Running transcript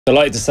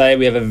Delighted to say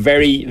we have a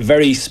very,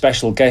 very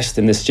special guest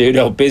in the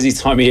studio. Busy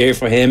time of year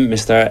for him,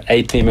 Mr.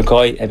 AP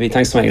McCoy. AP,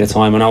 thanks for making the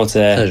time. I know it's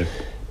a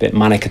bit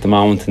manic at the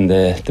moment in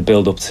the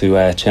build-up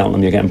to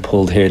Cheltenham. You're getting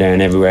pulled here, there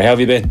and everywhere. How have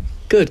you been?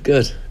 Good.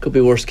 Could be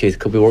worse, Keith.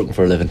 Could be working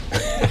for a living.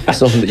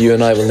 Something that you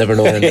and I will never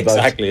know anything about.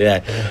 Exactly,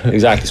 yeah.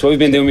 Exactly. So what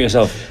have you been doing with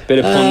yourself? Bit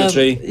of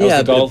punditry?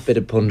 Yeah, bit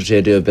of punditry. I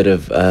do a bit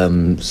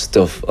of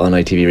stuff on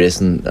ITV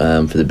Racing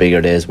for the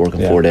bigger days, working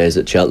 4 days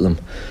at Cheltenham.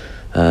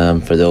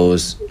 For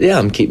those,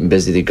 I'm keeping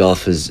busy. The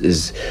golf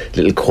is a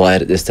little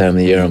quiet at this time of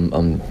the year.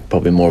 I'm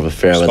probably more of a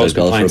fair weather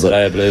golfer, but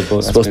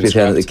I'm supposed to be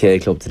playing at the K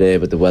Club today,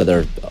 but the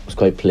weather, I was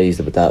quite pleased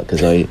about that, because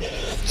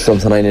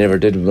something I never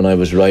did when I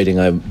was riding.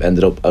 I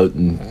ended up out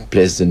in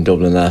places in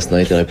Dublin last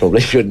night that I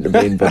probably shouldn't have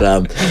been, but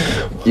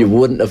you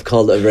wouldn't have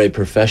called it a very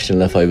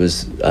professional if I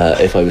was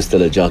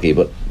still a jockey.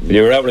 But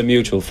you were out with a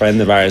mutual friend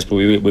of ours, but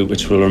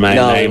which will remain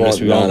nameless.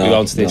 We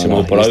won't stitch him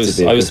up. But I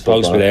was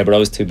supposed to be there, but I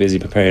was too busy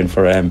preparing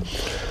for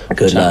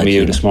good chat with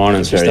you this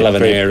morning, so you still have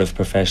an air of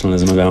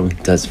professionalism about me.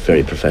 That's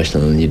very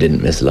professional, and you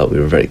didn't miss a lot. We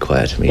were very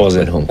quiet. We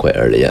went home quite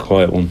early.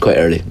 Quiet one. Quite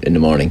early in the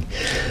morning.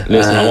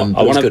 Listen,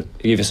 I want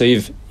to. So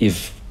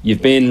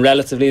you've been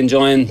relatively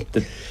enjoying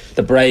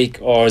the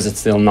break, or is it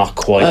still not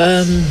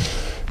quite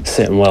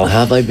sitting well?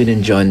 Have I been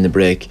enjoying the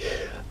break?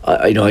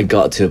 I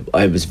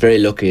was very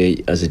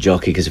lucky as a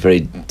jockey, because it's a very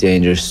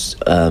dangerous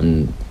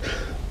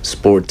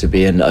sport to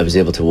be in. I was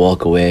able to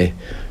walk away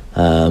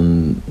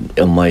on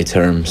my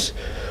terms.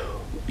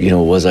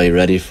 Was I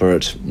ready for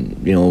it?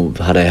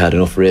 Had I had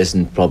enough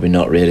racing? Probably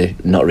not really,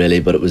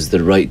 but it was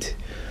the right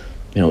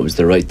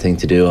thing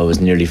to do. I was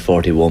nearly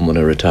 41 when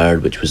I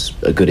retired, which was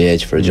a good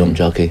age for a jump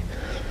jockey.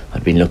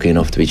 I'd been lucky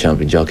enough to be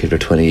champion jockey for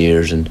 20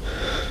 years, and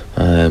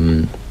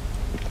I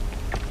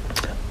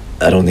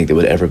don't think there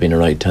would ever been a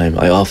right time.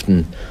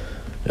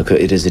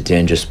 It is a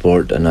dangerous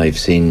sport, and I've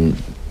seen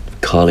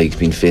colleagues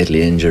being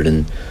fatally injured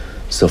and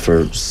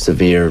suffer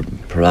severe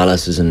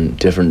paralysis and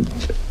different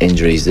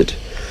injuries that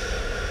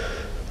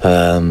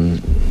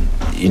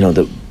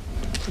that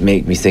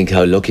make me think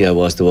how lucky I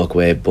was to walk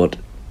away. But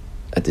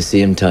at the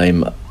same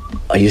time,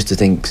 I used to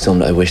think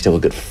I wished I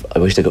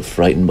got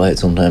frightened by it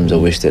sometimes. I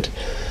wished that.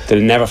 Did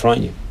it never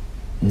frighten you?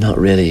 Not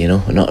really,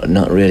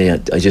 not really.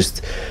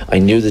 I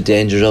knew the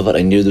dangers of it.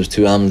 I knew there was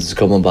two ambulances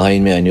coming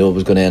behind me. I knew I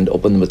was going to end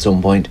up in them at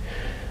some point.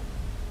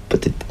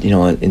 But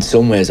in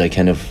some ways I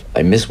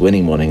miss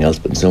winning more than anything else,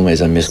 but in some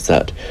ways I miss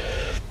that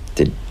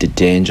the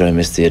danger. I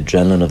miss the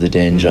adrenaline of the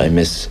danger. I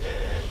miss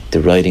the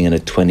riding in a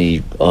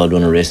 20-odd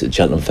runner race at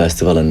Cheltenham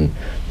Festival and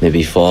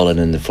maybe falling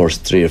in the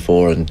first 3 or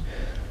 4, and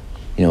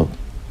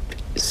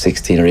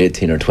 16 or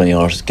 18 or 20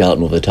 horses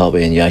galloping over the top of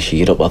you, and you actually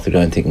get up off the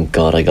ground thinking,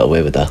 God, I got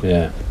away with that.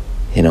 And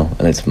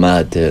it's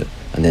mad and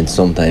then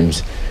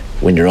sometimes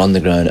when you're on the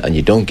ground and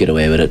you don't get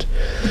away with it,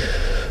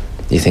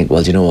 you think,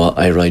 well, do you know what,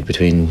 I ride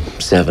between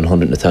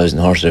 700 and 1,000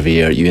 horses every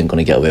year. You ain't going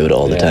to get away with it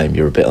all the time.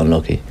 You're a bit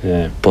unlucky.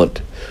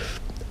 But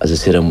as I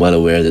said, I'm well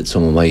aware that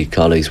some of my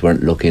colleagues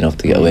weren't lucky enough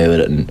to get away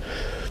with it, and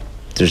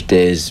there's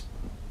days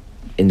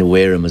in the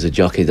weigh room as a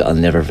jockey that I'll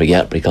never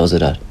forget because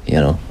of that,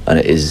 and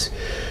it is,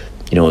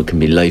 it can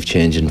be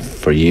life-changing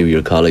for you,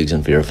 your colleagues,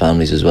 and for your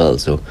families as well.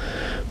 So,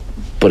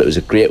 but it was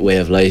a great way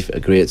of life,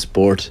 a great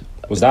sport.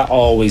 Was that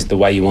always the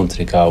way you wanted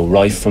to go,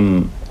 right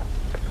from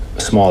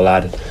a small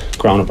lad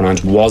growing up in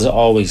Ireland? Was it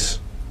always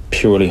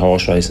purely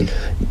horse racing?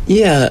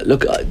 Yeah,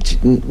 look,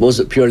 was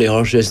it purely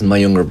horse racing? My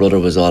younger brother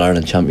was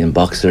All-Ireland champion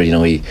boxer.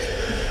 I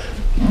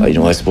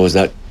suppose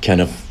that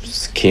kind of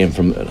came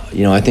from,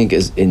 I think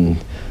as in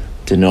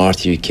the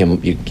north you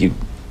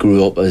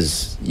grew up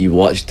as you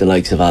watched the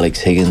likes of Alex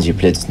Higgins, you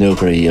played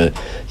snooker, you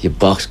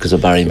boxed because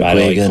of Barry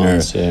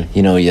McGuigan,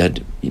 you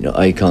had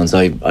icons.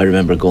 I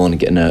remember going and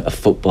getting a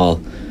football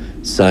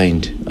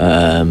signed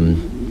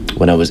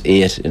when I was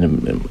 8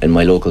 in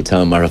my local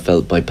town,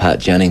 Marafelt, by Pat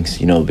Jennings,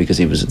 because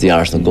he was the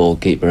Arsenal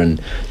goalkeeper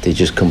and they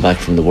just come back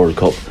from the World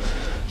Cup.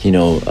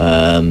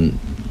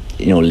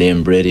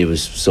 Liam Brady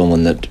was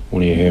someone that,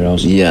 one of your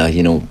heroes. Yeah,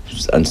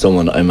 and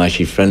someone I'm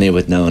actually friendly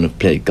with now, and I've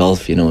played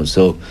golf,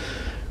 so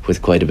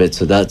with quite a bit.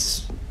 So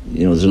that's,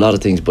 there's a lot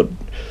of things. But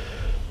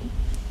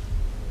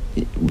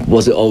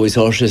was it always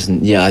horse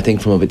racing? Yeah, I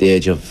think from about the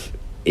age of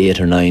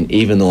 8 or 9,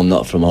 even though I'm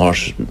not from a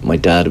horse, my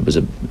dad was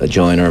a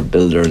joiner,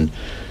 builder, and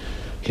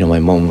my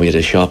mum, we had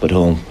a shop at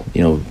home.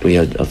 We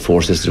had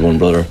 4 sisters, 1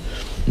 brother.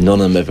 None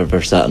of them have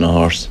ever sat on a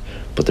horse,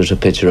 but there's a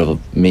picture of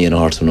me on a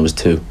horse when I was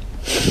 2.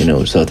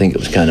 So I think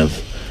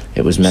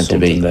it was meant to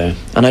be there.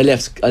 And I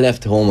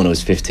left home when I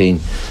was 15,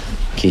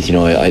 Keith.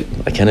 I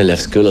kind of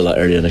left school a lot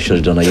earlier than I should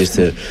have done. I used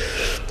to,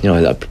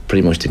 I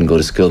pretty much didn't go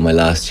to school my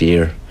last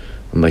year.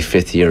 In my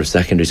 5th year of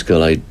secondary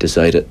school, I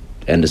decided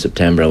end of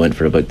September, I went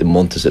for about the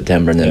month of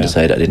September, and then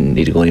decided I didn't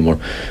need to go anymore.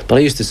 But I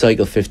used to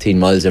cycle 15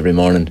 miles every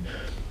morning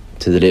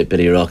to the late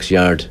Billy Rock's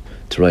yard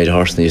to ride a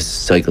horse, and I used to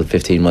cycle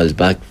 15 miles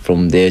back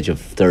from the age of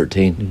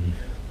 13.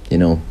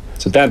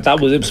 So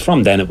it was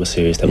from then it was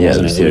serious,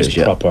 wasn't it? Serious, it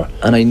was proper.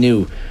 And I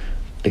knew,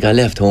 I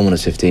left home when I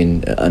was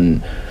 15,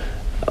 and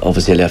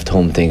obviously I left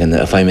home thinking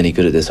that if I'm any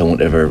good at this, I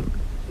won't ever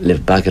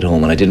lived back at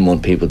home, and I didn't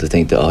want people to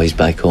think that, oh, he's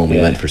back home, he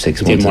went for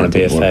 6 months. Didn't want to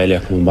be a failure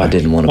coming back. I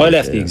didn't want to. I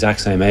left the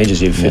exact same age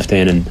as you,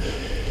 15, and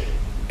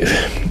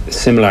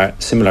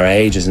similar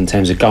ages in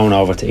terms of going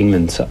over to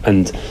England,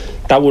 and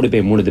that would have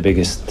been one of the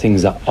biggest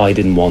things that I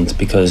didn't want,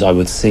 because I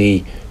would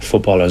see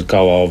footballers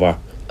go over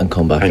and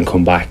come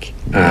back.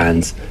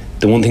 And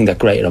the one thing that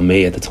grated on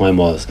me at the time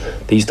was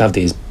they used to have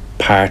these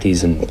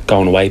parties and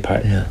going away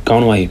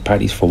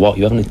parties for what?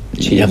 You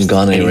haven't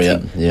gone anywhere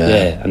yet.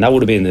 Yeah, and that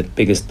would have been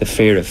the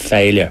fear of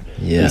failure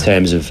in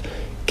terms of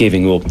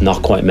giving up,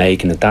 not quite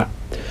making it. That,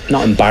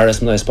 not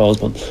embarrassment, I suppose,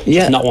 but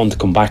just not wanting to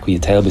come back with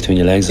your tail between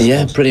your legs.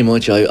 Yeah, pretty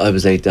much. I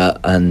was like that,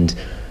 and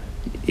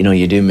you know,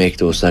 you do make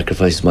those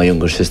sacrifices. My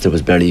younger sister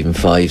was barely even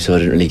 5, so I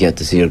didn't really get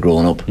to see her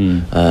growing up.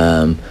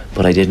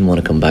 But I didn't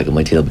want to come back with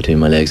my tail between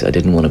my legs. I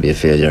didn't want to be a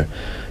failure,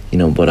 you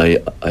know. But I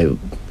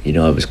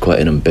was quite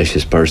an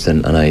ambitious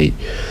person, and I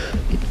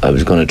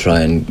was going to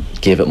try and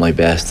give it my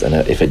best. And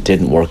if it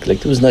didn't work, like,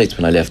 there was nights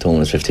when I left home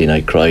when I was 15,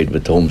 I cried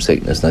with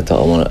homesickness, and I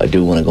thought I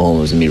do want to go home.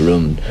 I was in my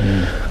room,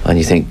 and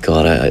you think,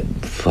 God,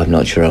 I'm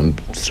not sure I'm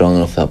strong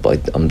enough for that,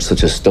 but I'm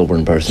such a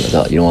stubborn person. I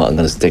thought, you know what, I'm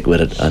going to stick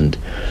with it. And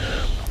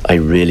I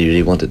really,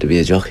 really wanted to be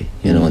a jockey,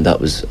 you know, and that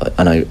was,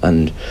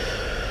 and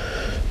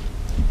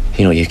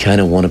you know, you kind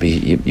of want to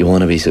be, you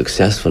want to be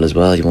successful as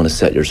well. You want to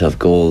set yourself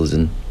goals,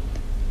 and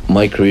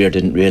my career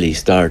didn't really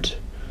start.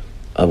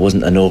 I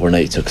wasn't an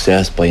overnight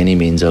success by any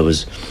means. I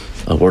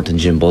worked in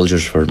Jim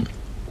Bulger's for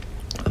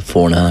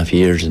 4.5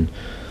 years, and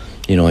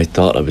you know, I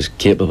thought I was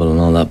capable and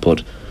all that,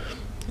 but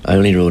I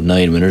only rode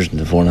 9 winners in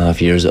the 4.5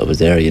 years that I was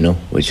there, you know,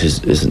 which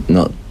is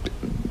not,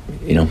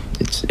 you know,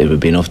 it would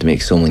be enough to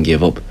make someone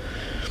give up.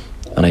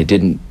 And I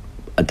didn't,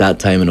 at that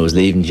time when I was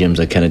leaving gyms,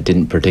 I kind of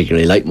didn't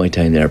particularly like my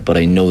time there, but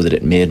I know that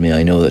it made me.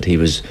 I know that he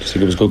was... So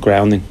it was good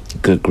grounding?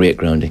 Great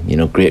grounding, you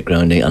know, great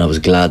grounding. And I was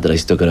glad that I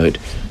stuck it out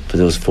for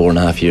those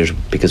 4.5 years,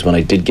 because when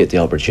I did get the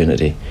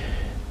opportunity,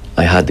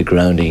 I had the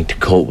grounding to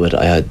cope with.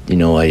 I had, you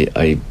know, I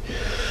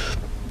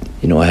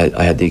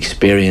had the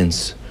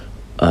experience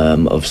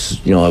of,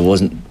 you know, I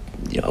wasn't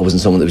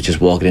someone that was just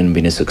walking in and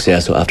being a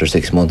success after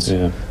 6 months.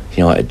 Yeah.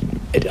 You know,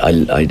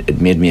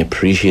 it made me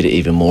appreciate it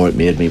even more. It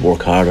made me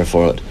work harder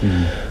for it,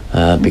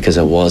 because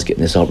I was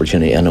getting this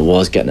opportunity, and I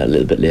was getting it a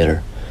little bit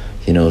later,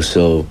 you know.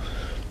 So,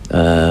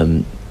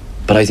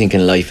 but I think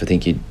in life,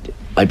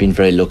 I've been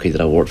very lucky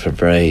that I worked for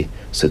very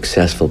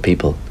successful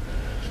people,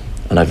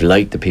 and I've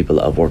liked the people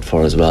that I've worked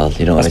for as well.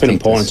 You know, that's been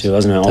important too,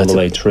 hasn't it? All the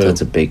way through.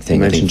 That's a big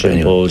thing. You mentioned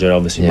Jim Bulger,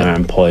 obviously,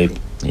 Martin Pipe.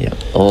 Yeah,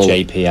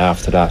 JP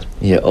after that.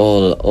 Yeah,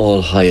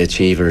 all high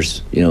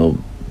achievers, you know,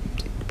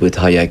 with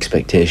high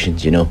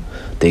expectations, you know.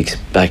 They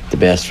expect the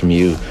best from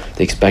you,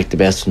 they expect the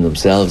best from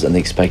themselves, and they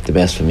expect the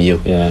best from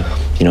you. Yeah.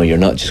 You know, you're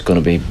not just going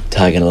to be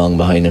tagging along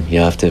behind them. You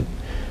have to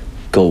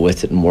go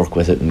with it and work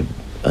with it, and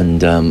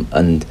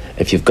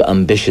if you've got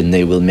ambition,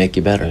 they will make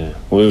you better. Yeah.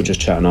 We were just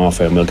chatting off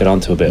here, and we'll get on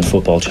to a bit of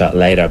football chat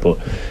later, but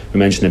we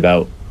mentioned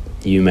about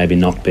you maybe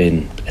not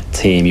being a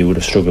team. You would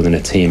have struggled in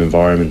a team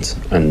environment,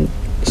 and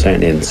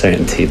certainly in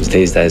certain teams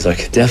these days,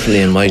 like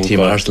definitely in my team,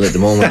 Arsenal at the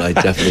moment, I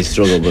definitely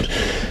struggle.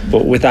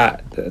 But with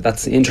that,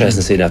 that's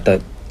interesting to see that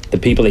the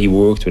people that you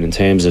worked with in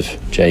terms of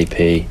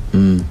JP,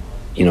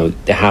 you know,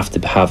 they have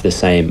to have the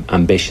same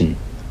ambition.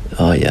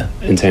 Oh yeah.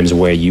 In terms of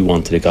where you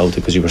wanted to go to,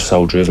 because you were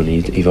so driven.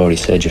 You've already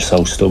said you're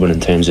so stubborn in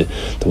terms of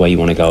the way you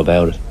want to go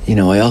about it. You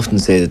know, I often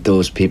say that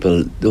those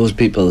people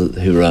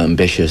who are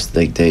ambitious,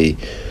 like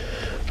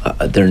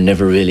they're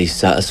never really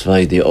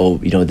satisfied. You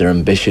know, their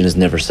ambition is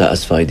never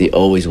satisfied. They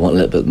always want a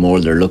little bit more.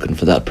 They're looking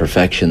for that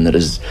perfection that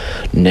is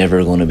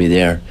never going to be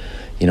there.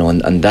 You know,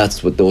 and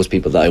that's what those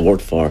people that I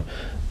worked for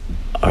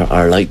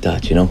are like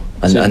that, you know.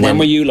 And, so when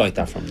were you like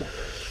that from them?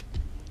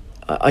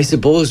 I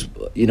suppose,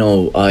 you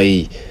know,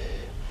 I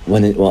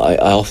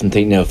often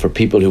think now, for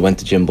people who went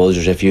to Jim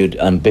Bulger's, if you had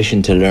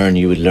ambition to learn,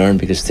 you would learn,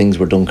 because things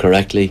were done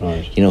correctly.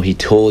 Right. You know, he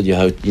told you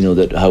how, you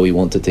know, how he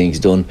wanted things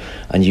done,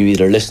 and you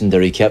either listened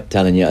or he kept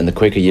telling you, and the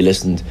quicker you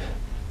listened,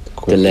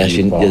 the less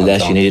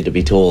you needed to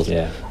be told.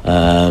 Yeah.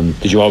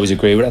 Did you always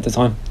agree with it at the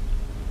time?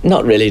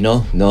 Not really,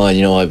 no.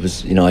 You know, I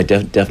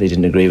definitely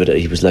didn't agree with it.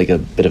 He was like a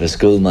bit of a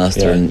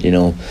schoolmaster, and you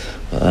know,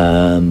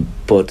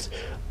 but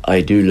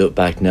I do look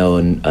back now,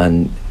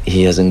 and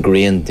he has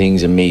ingrained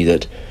things in me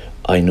that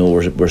I know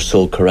were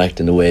so correct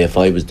in the way. If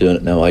I was doing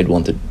it now, I'd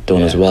want it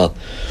done as well.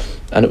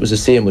 And it was the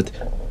same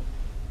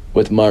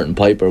with Martin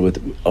Piper or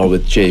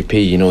with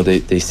JP. You know,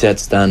 they set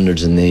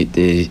standards, and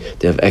they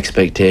have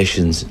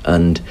expectations,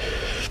 and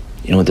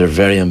you know, they're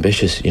very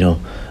ambitious. You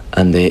know,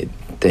 and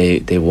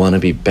they want to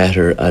be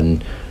better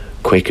and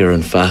quicker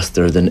and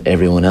faster than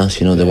everyone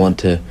else. You know, they want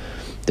to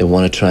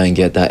try and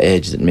get that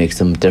edge that makes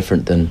them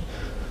different than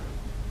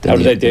how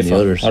do they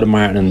differ? How do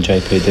Martin and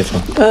JP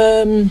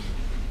differ?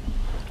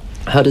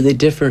 How do they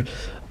differ?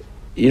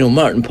 You know,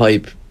 Martin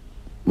Pipe,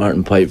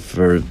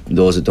 for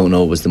those that don't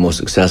know, was the most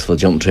successful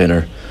jump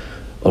trainer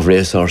of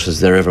racehorses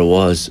there ever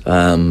was.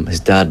 His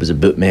dad was a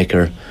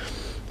bootmaker,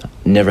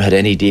 never had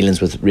any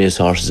dealings with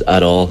racehorses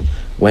at all.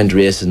 Went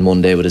racing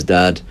one day with his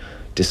dad,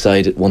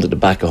 wanted to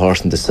back a horse,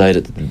 and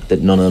decided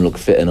that none of them looked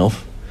fit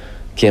enough.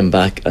 came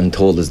back and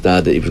told his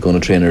dad that he was going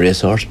to train a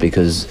racehorse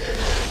because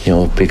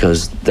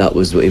that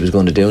was what he was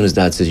going to do. And his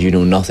dad says, you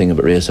know nothing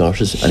about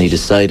racehorses. And he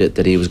decided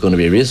that he was going to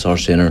be a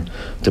racehorse trainer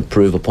to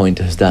prove a point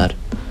to his dad.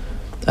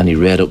 And he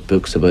read up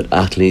books about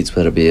athletes,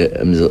 whether it be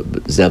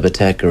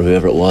Zabatek or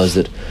whoever it was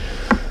that,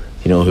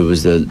 who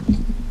was the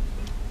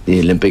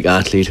Olympic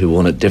athlete who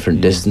won at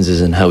different distances,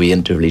 and how he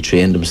intervally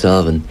trained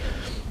himself, and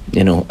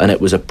and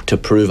it was to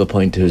prove a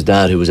point to his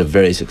dad, who was a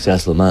very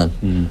successful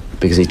man,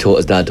 because his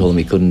dad told him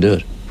he couldn't do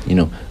it.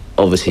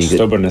 Obviously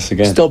stubbornness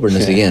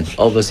again.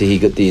 Obviously he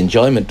got the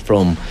enjoyment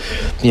from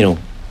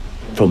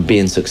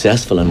being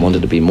successful and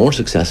wanted to be more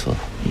successful.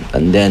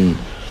 And then,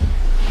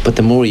 but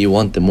the more you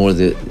want, the more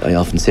I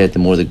often say it, the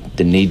more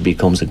the need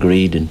becomes a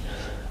greed,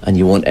 and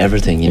you want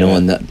everything,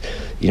 and that,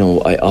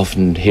 I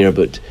often hear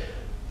about,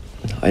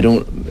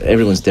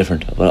 everyone's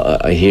different,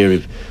 but I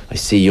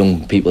see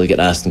young people get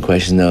asked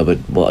questions now about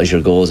what is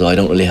your goals. I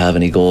don't really have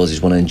any goals, I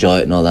just want to enjoy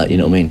it and all that,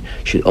 you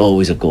should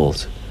always have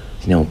goals,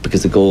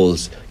 because the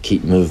goals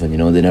keep moving,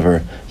 they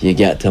never, you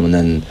get to them, and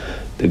then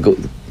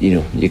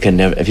you can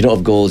never, if you don't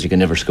have goals, you can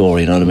never score,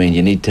 you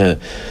need to have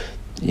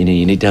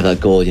that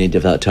goal, you need to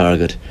have that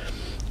target,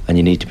 and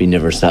you need to be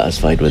never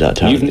satisfied with that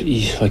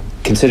target.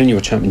 Considering you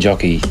were champion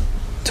jockey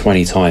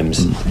 20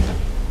 times,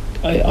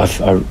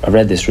 I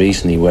read this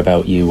recently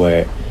about you,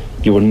 where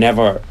you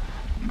never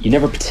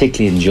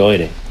particularly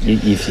enjoyed it.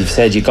 You've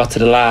said you got to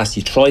the last,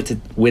 you tried to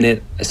win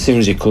it as soon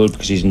as you could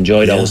because you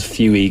enjoyed those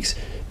few weeks,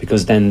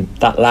 because then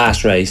that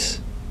last race,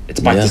 it's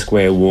back to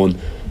square one.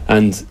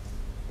 And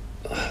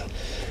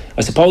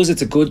I suppose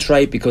it's a good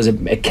trait because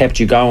it kept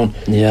you going.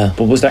 Yeah.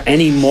 But was there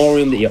any more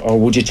in that, or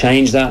would you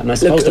change that? And I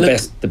suppose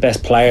the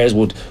best players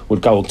would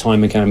go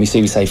time again. We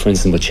say, for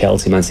instance, with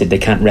Chelsea, man said they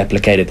can't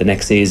replicate it the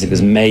next season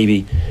because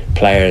maybe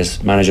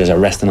managers are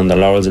resting on their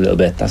laurels a little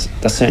bit. That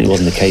certainly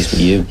wasn't the case with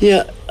you.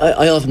 Yeah,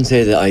 I often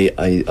say that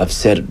I've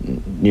said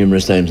it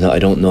numerous times now, I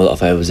don't know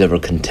if I was ever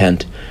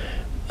content,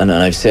 and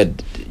I've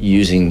said,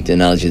 using the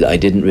analogy, that I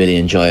didn't really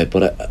enjoy it,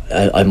 but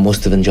I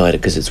must have enjoyed it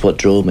because it's what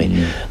drove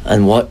me.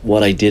 And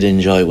what I did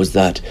enjoy was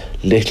that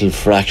little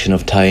fraction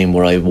of time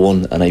where I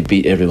won and I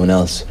beat everyone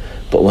else,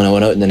 but when I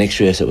went out in the next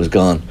race it was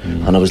gone,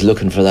 and I was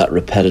looking for that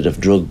repetitive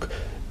drug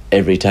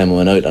every time I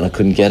went out, and I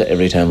couldn't get it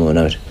every time I went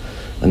out,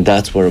 and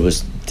that's where it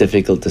was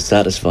difficult to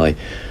satisfy.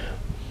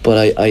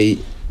 But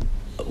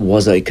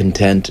was I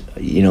content?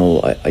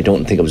 I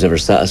don't think I was ever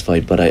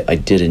satisfied, but I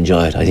did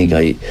enjoy it. I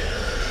think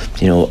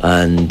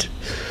and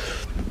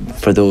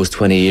for those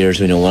 20 years,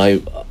 when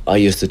I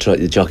used to try,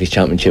 the Jockeys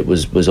Championship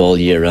was all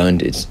year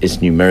round.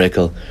 It's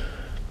numerical,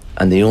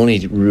 and the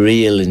only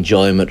real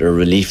enjoyment or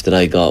relief that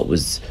I got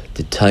was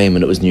the time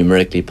when it was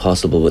numerically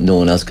possible, but no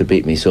one else could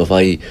beat me. So if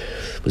I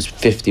was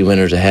 50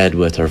 winners ahead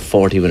or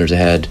 40 winners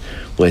ahead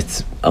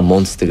with a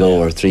month to go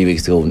or 3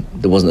 weeks to go,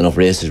 there wasn't enough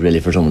races really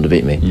for someone to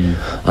beat me,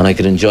 and I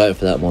could enjoy it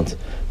for that month.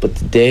 But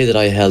the day that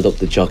I held up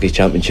the Jockeys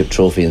Championship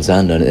trophy in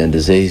Sandown at the end of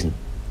the season,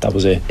 that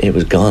was it. It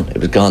was gone. It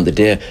was gone the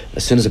day,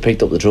 as soon as I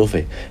picked up the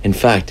trophy. In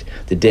fact,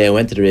 the day I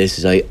went to the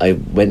races, I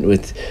went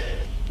with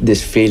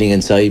this feeling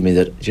inside me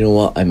that, do you know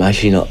what, I'm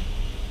actually not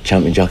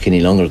champion jockey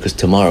any longer, because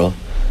tomorrow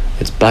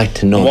it's back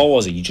to none. What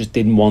was it? You just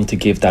didn't want to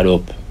give that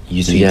up.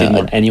 You didn't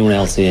want anyone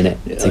else in it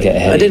to get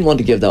ahead. I didn't want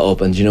to give that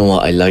up, and do you know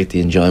what? I liked the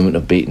enjoyment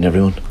of beating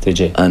everyone. Did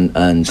you? And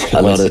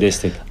a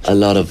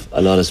lot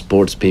of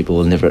sports people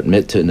will never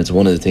admit to it, and it's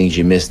one of the things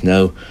you miss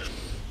now.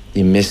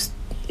 You miss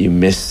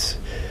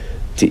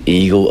the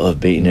ego of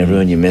beating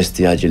everyone, you miss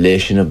the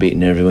adulation of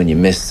beating everyone, you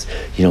miss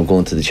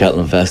going to the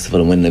Cheltenham Festival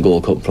and winning the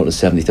Gold Cup in front of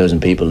 70,000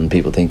 people, and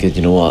people thinking,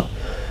 you know what,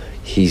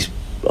 he's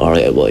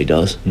alright at what he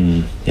does.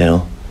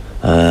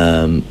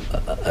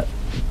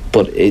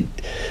 But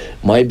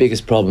my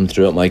biggest problem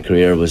throughout my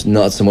career was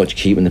not so much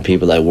keeping the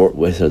people I worked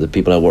with or the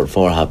people I worked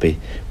for happy,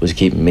 was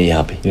keeping me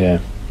happy.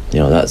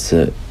 That's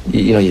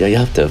you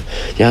have to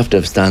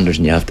have standards,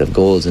 and you have to have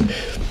goals, and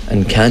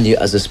can you,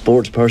 as a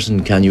sports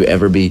person, can you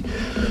ever be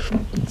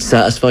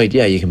satisfied?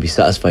 Yeah, you can be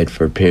satisfied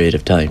for a period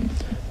of time,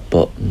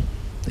 but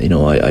I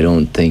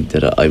don't think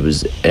that I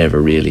was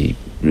ever really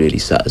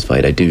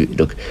satisfied.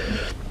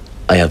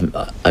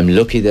 I'm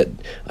lucky that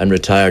I'm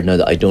retired now,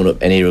 that I don't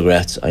have any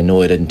regrets. I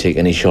know I didn't take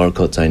any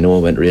shortcuts. I know I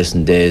went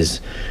racing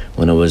days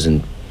when I was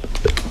in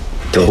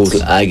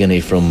total agony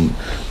from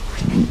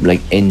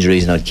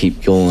injuries, and I'd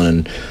keep going,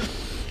 and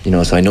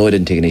so I know I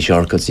didn't take any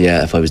shortcuts.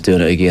 Yeah, if I was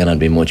doing it again, I'd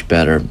be much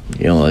better.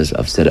 As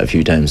I've said it a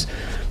few times,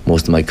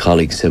 most of my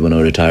colleagues said when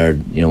I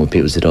retired, when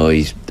people said, oh,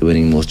 he's the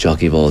winning most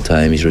jockey of all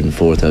time, he's ridden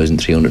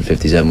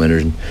 4,357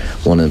 winners, and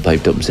one of them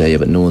piped up and said, yeah,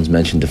 but no one's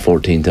mentioned the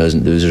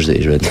 14,000 losers that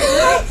he's ridden.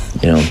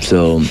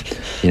 So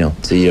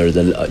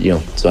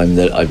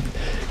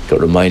I've got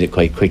reminded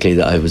quite quickly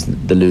that I was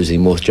the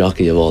losing most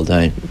jockey of all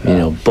time.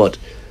 But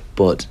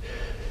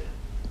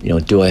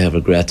do I have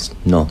regrets?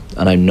 No,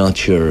 and I'm not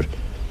sure.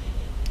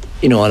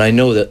 And I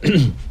know that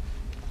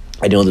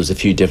I know there's a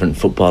few different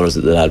footballers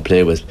that I'd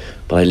play with,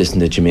 but I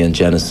listened to Jermaine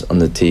Jenis on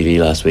the TV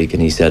last week,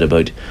 and he said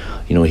about,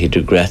 he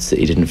regrets that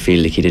he didn't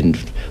feel like he didn't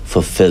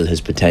fulfill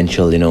his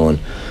potential, and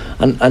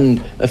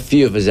and a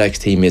few of his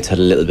ex-teammates had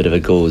a little bit of a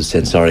go,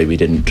 saying sorry we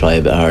didn't try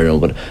a bit harder,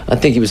 but I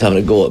think he was having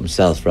a go at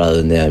himself rather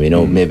than them,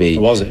 maybe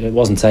it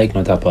wasn't taken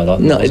like that by a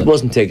lot. No, it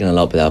wasn't taken a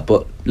lot by that,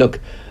 but look,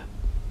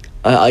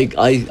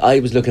 I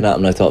was looking at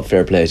him and I thought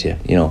fair play to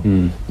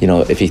you,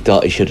 if he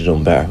thought he should have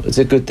done better, it's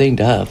a good thing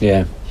to have.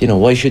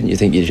 Why shouldn't you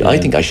think I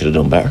think I should have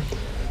done better,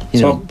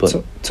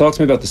 talk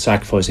to me about the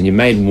sacrifice. And you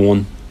made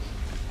one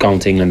going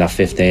to England at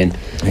 15.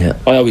 I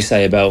always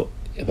say about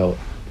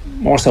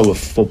more so with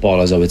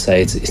footballers, I would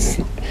say it's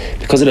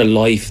because of the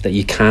life that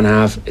you can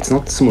have, it's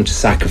not so much a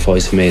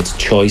sacrifice for me, it's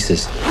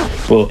choices.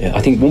 But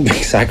I think one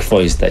big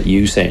sacrifice that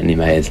you certainly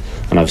made,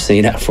 and I've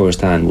seen it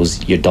firsthand,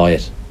 was your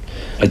diet.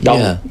 I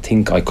don't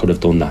think I could have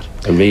done that.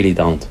 I really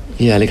don't.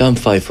 Yeah, like I'm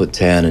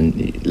 5'10"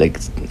 and like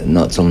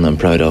not something I'm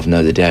proud of.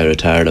 Now the day I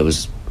retired I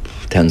was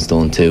 10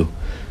 stone 2.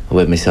 I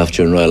weighed myself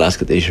during Royal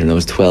Ascot this year and I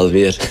was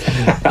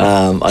 12'8".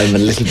 I'm a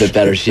little bit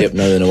better shape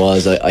now than I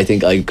was. I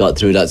think I got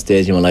through that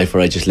stage in my life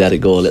where I just let it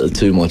go a little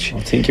too much.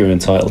 I think you're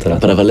entitled to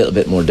that. But I have a little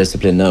bit more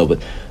discipline now.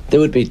 But there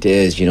would be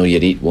days,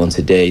 you'd eat once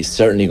a day.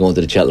 Certainly going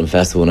to the Cheltenham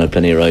Festival when I had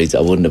plenty of rides,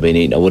 I wouldn't have been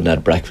eating. I wouldn't have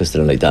had breakfast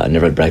and like that. I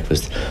never had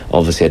breakfast.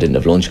 Obviously I didn't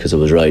have lunch because I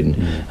was riding,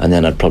 and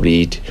then I'd probably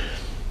eat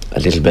a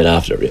little bit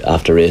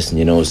after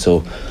racing,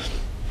 so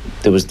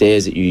there was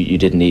days that you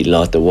didn't eat a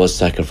lot. There was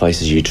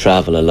sacrifices. You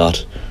travel a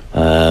lot,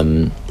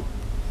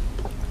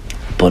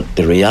 but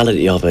the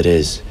reality of it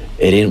is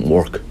it didn't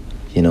work.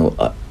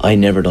 I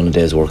never done a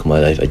day's work in my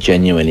life. I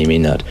genuinely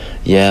mean that.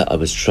 I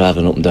was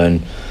travelling up and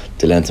down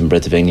the length and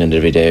breadth of England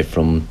every day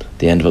from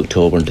the end of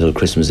October until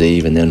Christmas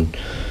Eve, and then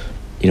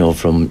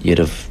from you'd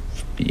have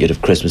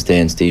Christmas Day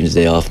and Stephen's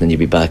Day off, and then you'd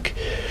be back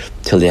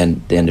till the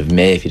end of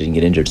May if you didn't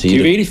get injured. So do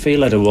you really feel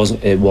like it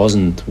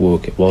wasn't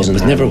work? It wasn't.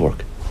 It was never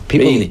work.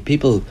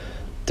 People.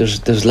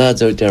 There's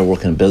lads out there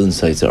working on building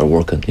sites that are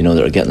working,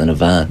 that are getting in a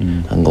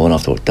van and going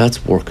off to work.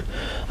 That's work.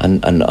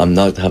 And I'm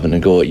not having a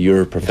go at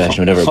your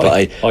profession or whatever, but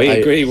I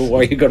agree with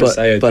what you're going to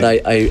say. But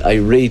I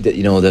read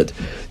that,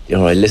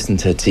 I listened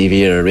to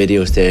TV or a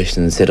radio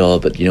station and said,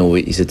 but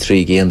he said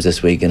 3 games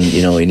this week, and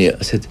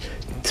I said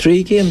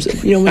 3 games.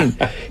 What I mean?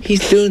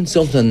 He's doing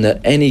something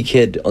that any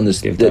kid on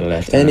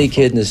the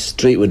kid in the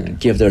street would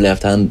give their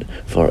left hand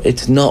for.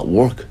 It's not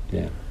work.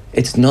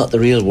 It's not the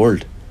real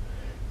world.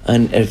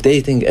 And if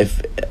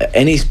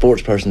any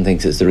sports person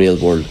thinks it's the real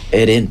world,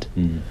 it ain't.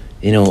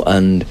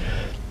 And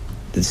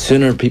the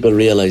sooner people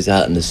realise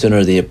that, and the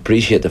sooner they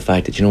appreciate the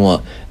fact that,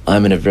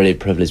 I'm in a very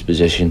privileged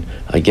position.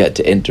 I get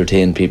to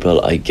entertain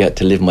people. I get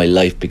to live my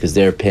life because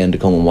they're paying to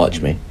come and watch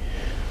me.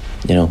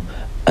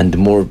 And the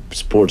more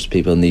sports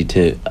people need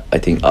to, I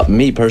think,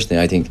 me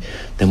personally, I think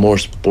the more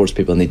sports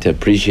people need to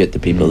appreciate the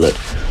people that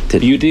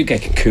you do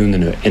get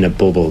cocooned in a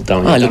bubble,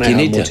 don't you? I don't know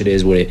how much it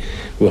is with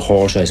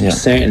horse racing, but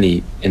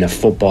certainly in a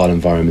football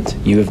environment,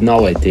 you have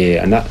no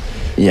idea. And that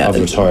I've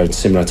retired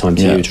similar time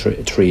to you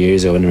 3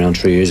 years ago, and around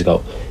 3 years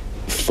ago.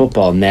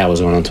 Football now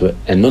has gone on to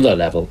another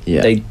level.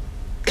 They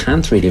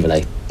can't really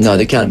relate. No,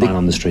 they can't. Man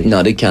on the street.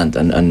 No, they can't.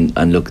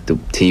 And look, the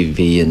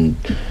TV and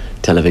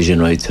television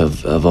rights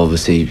have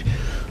obviously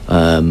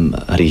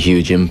had a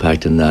huge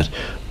impact on that,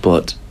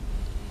 but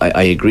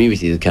I agree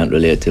with you, they can't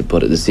relate to it.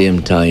 But at the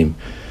same time,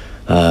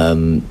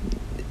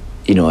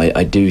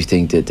 I do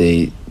think that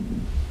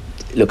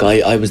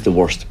I was the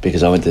worst,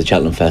 because I went to the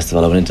Cheltenham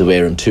Festival. I went into the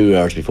weigh room 2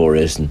 hours before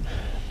racing,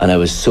 and I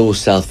was so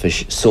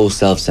selfish, so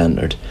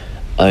self-centred.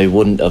 I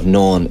wouldn't have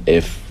known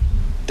if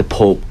the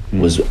Pope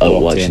was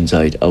out watching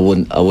side. I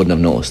wouldn't have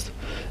noticed,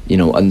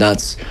 and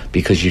that's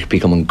because you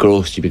become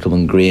engrossed, you become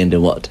ingrained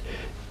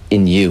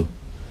in you.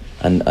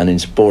 And in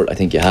sport, I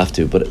think you have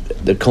to. But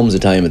there comes a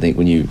time, I think,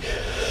 when you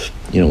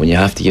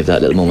have to give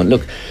that little moment.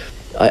 Look,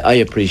 I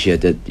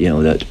appreciate that,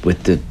 that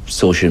with the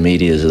social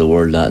medias of the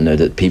world now,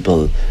 that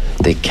people,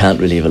 they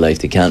can't really have a life.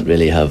 They can't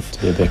really have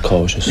to be a bit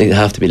cautious. They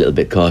have to be a little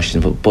bit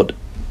cautious. But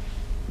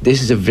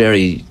this is a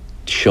very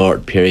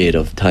short period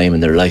of time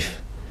in their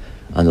life,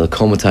 and there'll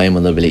come a time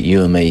when they'll be like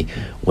you and me,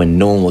 when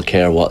no one will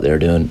care what they're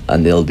doing,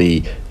 and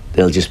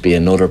they'll just be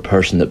another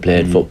person that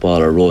played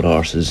football or rode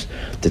horses,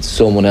 that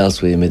someone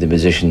else will be the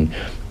musician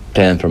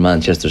playing for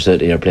Manchester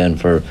City or playing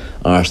for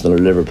Arsenal or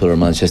Liverpool or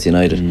Manchester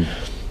United,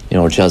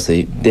 or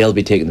Chelsea. They'll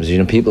be taking the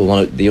position.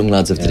 The young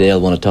lads of today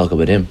will want to talk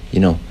about him.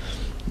 You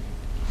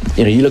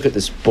look at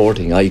the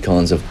sporting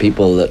icons of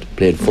people that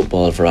played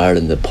football for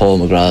Ireland, the Paul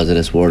McGraths of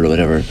this world or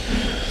whatever,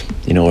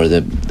 or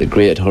the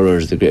great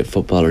hurlers, the great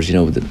footballers.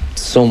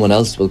 Someone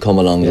else will come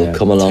along. They'll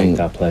come along. Take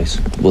that place.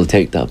 Will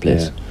take that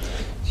place.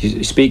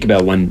 You speak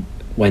about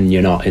when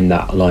you're not in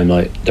that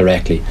limelight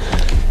directly.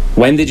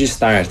 When did you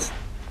start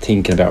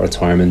thinking about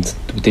retirement?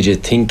 Did you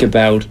think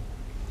about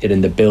it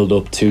in the build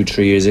up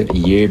 2-3 years, a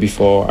year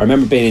before? I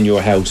remember being in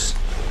your house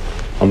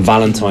on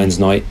Valentine's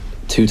night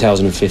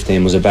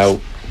 2015. Was about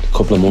a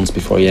couple of months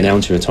before you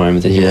announced your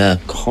retirement, and you were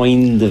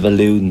kind of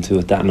alluding to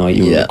it that night.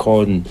 You were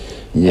recording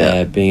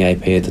being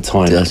AP at the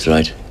time. That's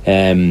right.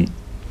 And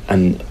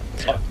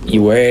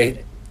you were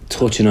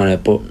touching on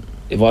it, but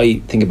if I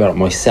think about it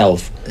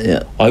myself,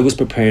 I was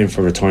preparing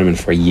for retirement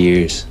for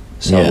years.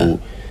 So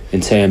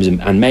in terms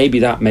of, and maybe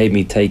that made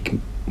me take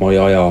my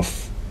eye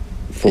off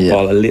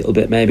football a little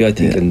bit, maybe, I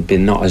think, and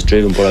been not as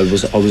driven. But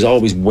I was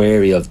always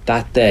wary of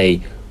that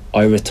day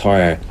I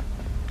retire,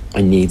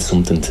 I need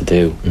something to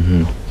do.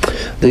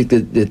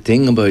 The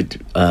thing about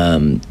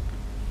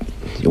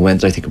when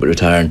did I think about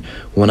retiring?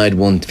 When I'd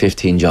won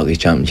 15 Jockey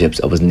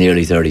Championships, I was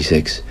nearly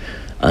 36,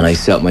 and I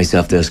set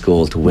myself this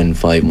goal to win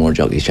 5 more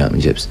Jockey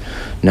Championships.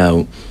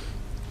 Now,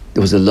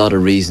 there was a lot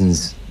of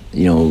reasons.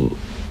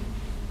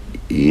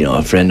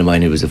 A friend of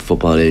mine who was a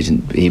football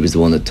agent, he was the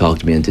one that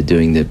talked me into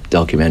doing the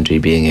documentary,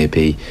 Being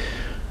AP,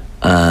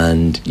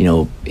 and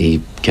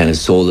he kind of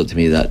sold it to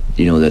me that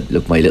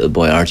look, my little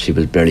boy Archie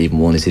was barely even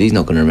 1. He said he's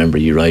not going to remember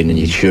you riding, and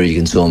you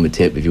can show him a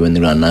tip if you win the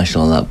Grand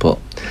National and that, but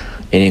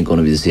it ain't going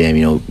to be the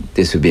same.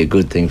 This would be a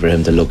good thing for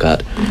him to look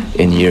at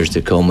in years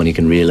to come when he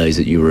can realise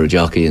that you were a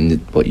jockey and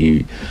what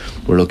you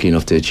were lucky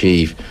enough to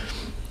achieve.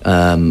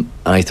 And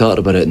I thought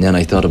about it, and then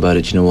I thought about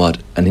it,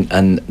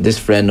 and this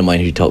friend of mine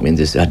who taught me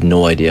this had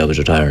no idea I was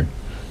retiring.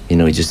 He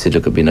just said,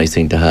 look, it'd be a nice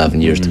thing to have in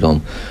years to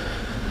come.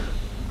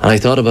 And I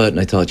thought about it, and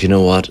I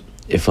thought,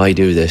 if I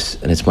do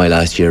this and it's my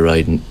last year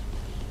riding,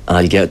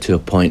 I'll get to a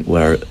point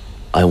where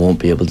I won't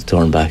be able to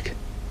turn back.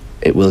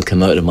 It will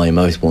come out of my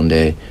mouth one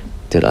day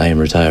that I am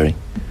retiring,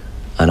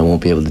 and I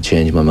won't be able to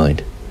change my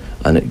mind.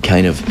 And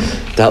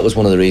that was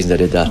one of the reasons I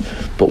did that.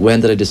 But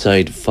when did I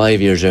decide?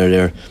 5 years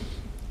earlier,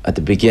 at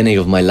the beginning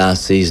of my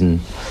last season,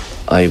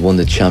 I won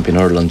the champion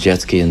hurdle on jet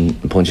ski in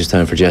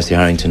Punchestown for Jesse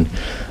Harrington,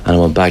 and I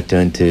went back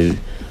down to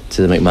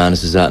the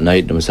McManus's that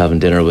night, and I was having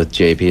dinner with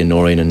JP and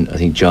Noreen, and I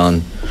think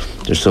John,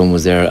 their son,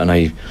 was there, and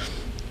I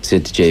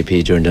said to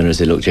JP during dinner, I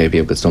said, look, JP,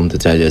 I've got something to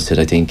tell you. I said,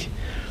 I think,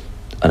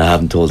 and I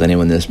haven't told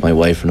anyone this, my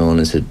wife or no one,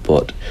 I said,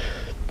 but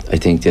I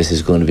think this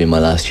is going to be my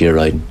last year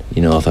riding.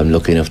 If I'm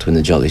lucky enough to win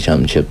the Jockey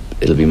Championship,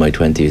 it'll be my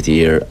 20th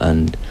year,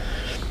 and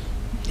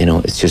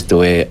it's just the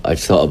way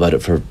I've thought about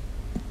it.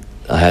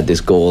 I had this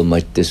goal,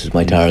 this was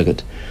my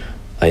target.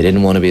 I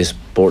didn't want to be a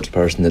sports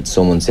person that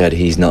someone said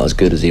he's not as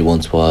good as he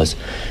once was,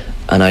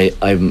 and I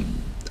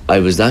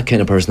was that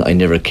kind of person. I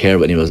never cared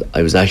what anyone was.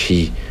 I was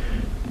actually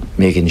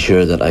making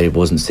sure that I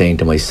wasn't saying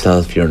to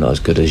myself, you're not as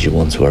good as you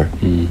once were.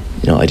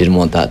 I didn't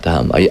want that to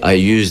happen. I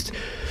used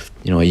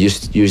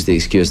the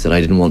excuse that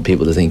I didn't want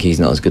people to think he's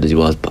not as good as he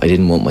was, but I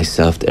didn't want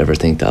myself to ever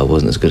think that I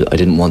wasn't as good. I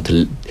didn't want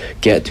to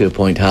get to a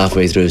point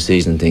halfway through a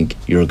season and think,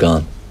 you're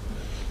gone.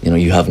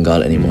 You haven't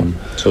got it anymore.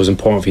 So it was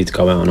important for you to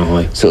go out on a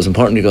high. So it was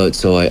important to go out.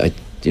 So I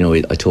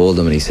told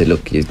him, and he said,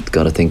 look, you've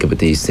got to think about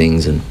these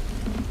things. And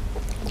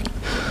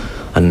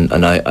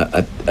I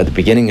at the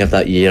beginning of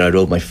that year, I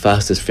rode my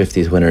fastest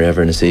 50th winner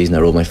ever in a season. I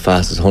rode my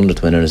fastest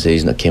 100th winner in a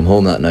season. I came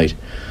home that night,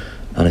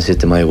 and I said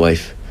to my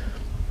wife,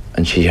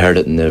 and she heard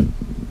it in the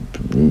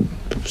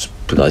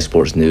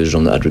Sports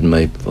Newsroom that I'd ridden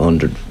my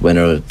 100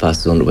 winner,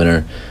 fastest 100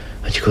 winner.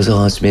 And she goes,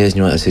 oh, it's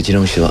amazing. I said, you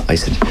know what, Sinead? I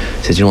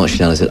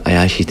said, I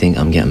actually think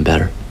I'm getting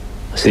better.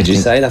 Did you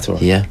say that to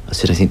her? Yeah. I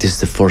said, I think this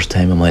is the first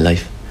time in my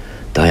life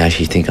that I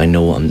actually think I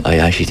know I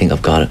actually think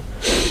I've got it.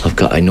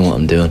 I know what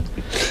I'm doing.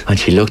 And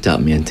she looked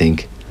at me and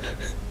think,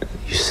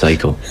 you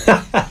psycho.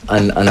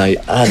 and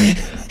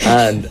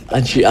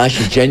she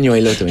actually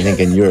genuinely looked at me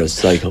thinking, you're a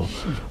psycho.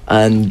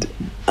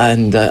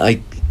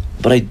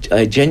 But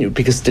I genuinely,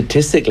 because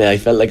statistically I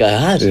felt like I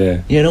had.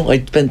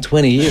 I'd spent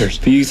 20 years.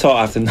 But you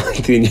thought after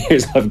 19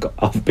 years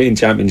of being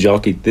champion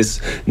jockey,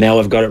 now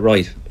I've got it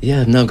right.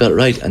 Yeah, now I've got it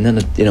right. And then,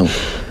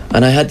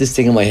 and I had this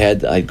thing in my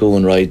head that I'd go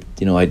and ride,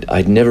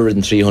 I'd never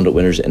ridden 300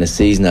 winners in a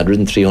season. I'd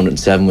ridden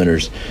 307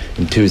 winners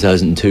in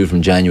 2002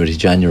 from January to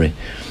January,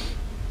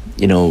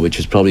 which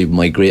was probably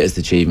my greatest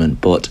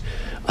achievement. But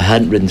I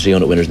hadn't ridden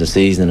 300 winners in a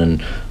season,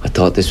 and I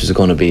thought this was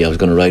going to be, I was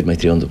going to ride my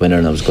 300 winner,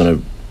 and I was going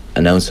to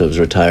announce I was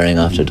retiring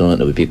after I'd done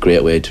it. It would be a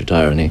great way to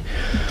retire. And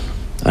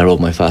I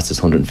rode my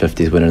fastest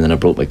 150th winner, and then I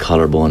broke my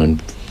collarbone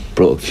and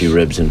broke a few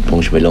ribs and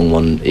punctured my lung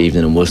one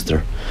evening in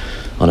Worcester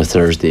on a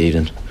Thursday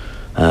evening.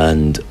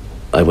 And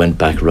I went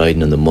back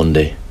riding on the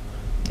Monday,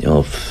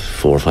 4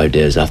 or 5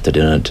 days after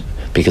doing it,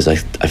 because I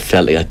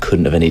felt like I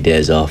couldn't have any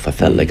days off. I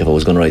felt like if I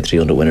was going to ride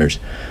 300 winners,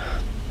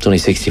 it's only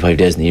 65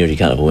 days in the year, you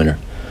can't have a winner,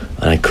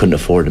 and I couldn't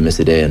afford to miss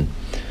a day. And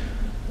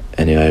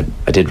anyway,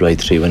 I did ride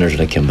 3 winners,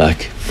 and I came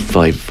back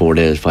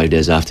 5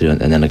 days after,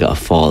 and then I got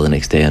a fall the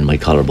next day, and my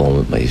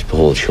collarbone, my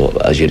whole shoulder,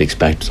 as you'd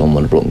expect,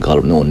 someone with a broken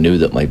collarbone. No one knew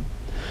that my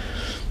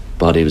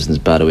body was in as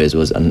bad a way as it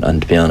was,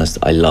 and to be honest,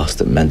 I lost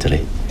it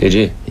mentally. Did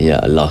you? Yeah,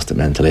 I lost it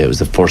mentally. It was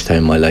the first time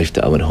in my life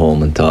that I went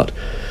home and thought,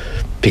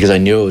 because I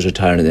knew I was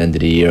retiring at the end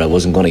of the year, I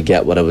wasn't going to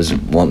get what I was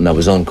wanting. I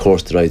was on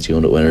course to ride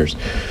 200 winners.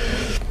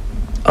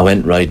 I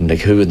went riding, like,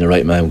 who in the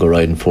right mind would go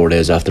riding 4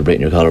 days after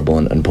breaking your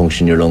collarbone and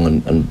puncturing your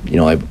lung, and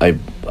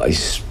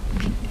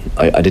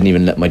I didn't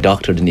even let, my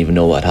doctor didn't even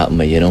know what happened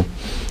to me.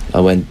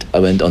 I went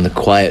on the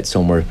quiet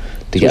somewhere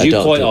to get a doctor. Did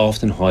you quite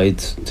often hide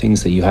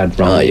things that you had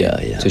wrong? Yeah.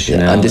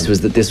 And this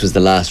was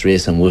the last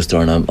race in Worcester,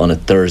 and on a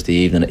Thursday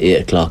evening at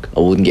 8 o'clock. I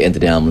wouldn't get into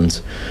the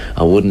ambulance.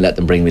 I wouldn't let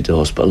them bring me to the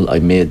hospital. I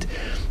made,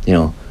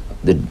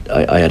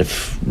 I had a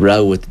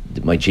row with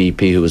my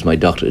GP, who was my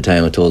doctor at the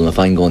time. I told him, if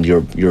I'm going,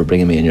 you're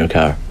bringing me in your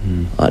car.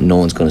 No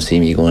one's going to see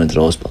me going into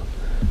the hospital.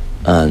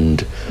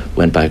 and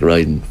went back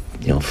riding,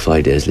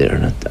 5 days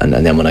later, and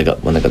then when I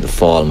got the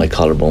fall, my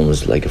collarbone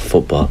was like a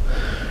football.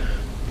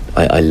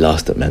 I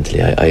lost it mentally.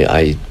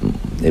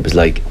 It was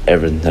like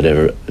everything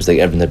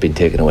had been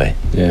taken away.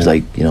 Yeah. It was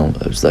like,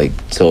 it was like,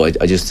 so I'd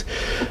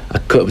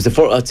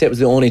say it was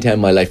the only time in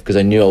my life, because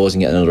I knew I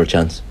wasn't getting another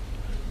chance.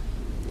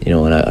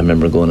 And I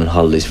remember going on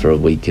holidays for a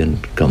week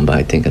and coming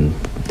back thinking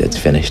it's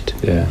finished.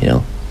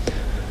 Yeah.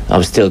 I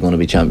was still going to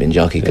be champion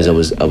jockey, because I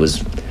was that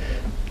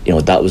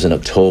was in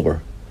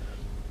October.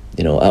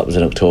 That was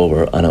in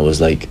October, and I was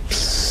like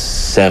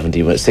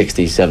 70 minutes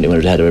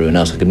ahead of everyone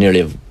else. I could nearly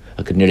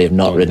have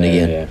not ridden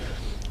again. Yeah.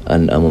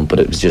 And but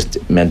it was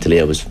just mentally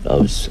I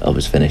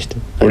was finished.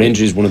 Were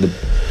injuries one of the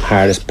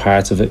hardest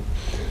parts of it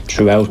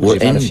throughout? Because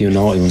you've had a few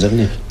naughty ones, haven't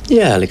you?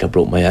 Yeah, like I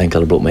broke my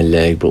ankle, I broke my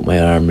leg, broke my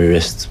arm, my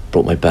wrist,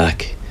 broke my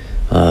back,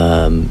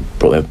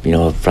 broke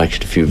my, I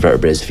fractured a few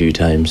vertebrae a few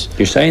times.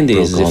 You're saying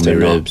these broke as if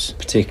they're all my ribs,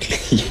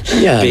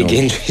 particularly big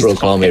injuries.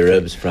 Broke all my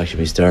ribs, fractured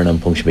my sternum,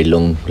 punctured my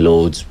lung,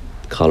 loads,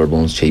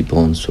 collarbones,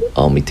 cheekbones,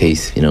 all my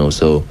teeth.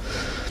 So,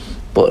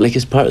 but like,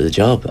 it's part of the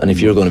job. And if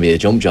you're going to be a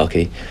jump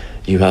jockey,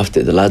 you have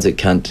to. The lads that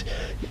can't,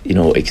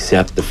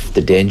 accept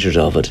the dangers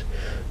of it,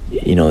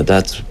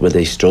 that's where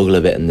they struggle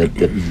a bit, and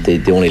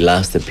they only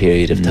last a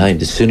period of time.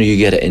 The sooner you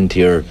get it into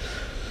your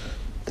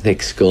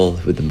thick skull,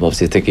 with them,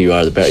 obviously the thicker you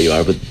are, the better you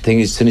are. But the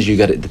thing is, the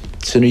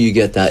sooner you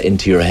get that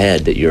into your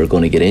head that you're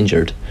going to get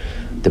injured,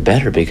 the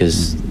better,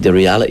 because the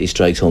reality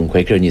strikes home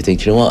quicker, and you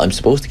think, what, I'm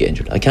supposed to get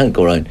injured. I can't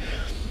go around.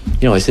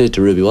 I said it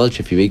to Ruby Walsh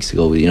a few weeks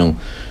ago.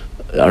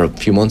 Or a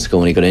few months ago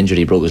when he got injured,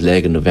 he broke his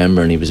leg in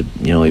November, and he was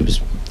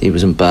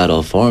in bad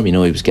off form. He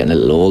was getting a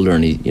little older,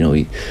 and he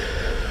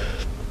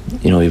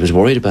was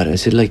worried about it. I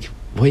said, like,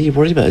 why are you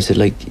worried about it? I said,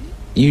 like,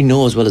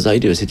 as well as I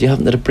do. I said, you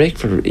haven't had a break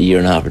for a year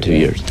and a half or 2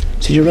 years. I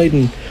said, you're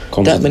riding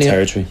that many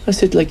territory. I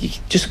said, like,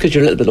 just because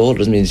you're a little bit older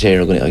doesn't mean the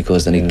chair are going to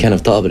cause. And he kind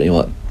of thought about it.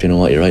 You're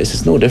right. I said,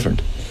 it's no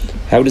different.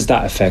 How does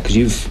that affect?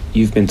 Because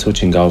you've been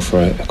touch and go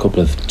for a couple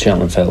of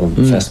Cheltenham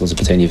festivals.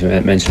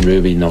 You've mentioned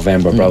Ruby.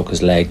 November broke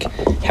his leg.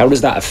 How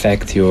does that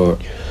affect your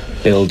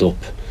build up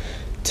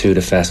to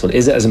the festival?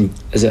 Is it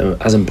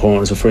as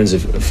important? So, for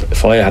instance,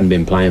 if I hadn't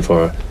been playing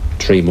for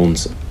 3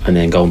 months and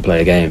then go and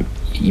play a game,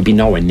 you'd be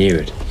nowhere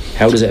near it.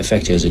 How does it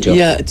affect you as a jockey?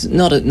 Yeah, it's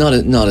not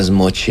as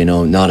much.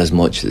 Not as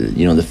much.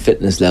 The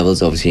fitness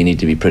levels, obviously you need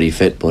to be pretty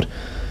fit, but.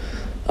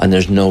 And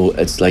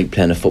it's like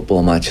playing a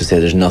football match. I say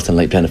there's nothing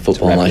like playing a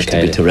football match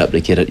to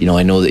replicate it.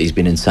 I know that he's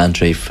been in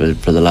Santry for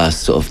the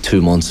last sort of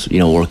 2 months,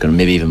 working,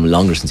 maybe even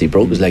longer since he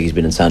broke his leg. He's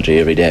been in Santry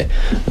every day.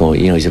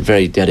 He's a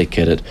very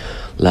dedicated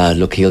lad.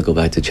 Look, he'll go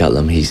back to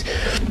Cheltenham. He's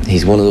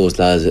one of those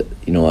lads that,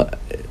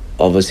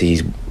 obviously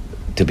he's,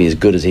 to be as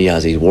good as he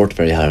has, he's worked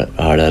very hard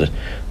at it.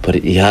 But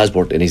he has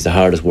worked, and he's the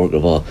hardest worker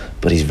of all.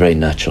 But he's very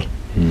natural.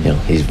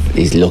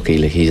 He's lucky.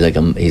 Like he's like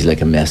a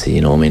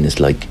Messi. It's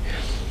like.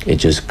 It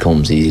just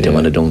comes easy to him,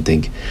 and I don't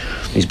think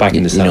he's back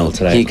in the saddle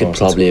today. He could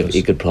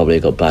probably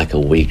have got back a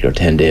week or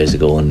 10 days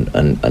ago, and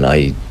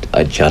I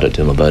chatted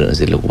to him about it and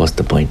said, look, what's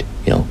the point?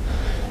 You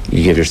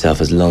give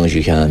yourself as long as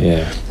you can,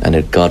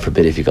 and God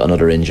forbid if you got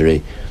another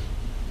injury.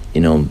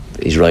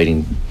 He's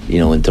riding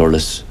in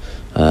Thurles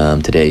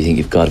today. You think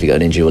if you got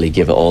an injury, well, he'd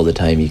give it all the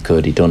time he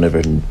could. He'd done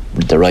everything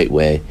the right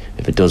way.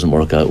 If it doesn't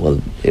work out,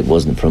 well, it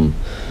wasn't from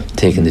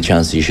taking the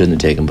chances you shouldn't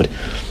have taken. But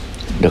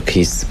look,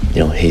 he's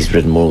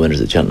ridden more winners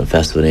at Cheltenham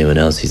Festival than anyone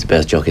else. He's the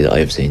best jockey that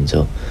I've seen.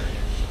 So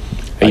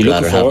I'd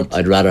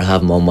rather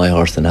have him on my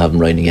horse than have him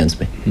riding against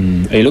me.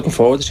 Are you looking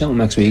forward to Cheltenham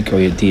next week,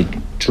 or do you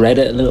dread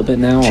it a little bit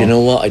now? Do you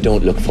know what? I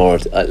don't look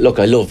forward. Look,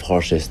 I love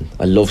horse racing.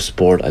 I love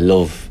sport. I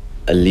love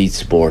elite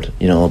sport.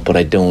 But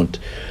I don't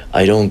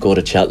go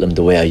to Cheltenham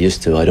the way I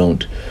used to. I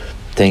don't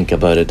think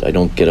about it. I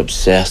don't get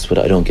obsessed with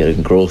it. I don't get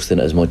engrossed in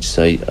it as much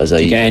as I.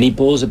 Do you get any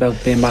buzz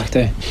about being back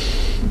there?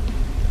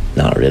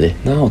 Not really.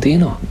 No, do you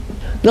not?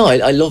 No,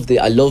 I love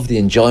the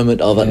enjoyment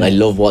of it, and I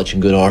love watching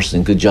good horses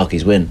and good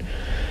jockeys win.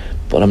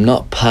 But I'm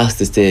not past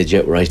the stage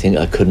yet where I think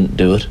I couldn't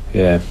do it.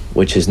 Yeah.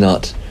 Which is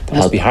not. That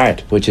must be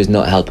hard. Which is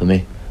not helping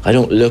me. I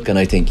don't look and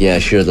I think, yeah,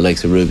 sure, the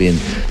likes of Ruby and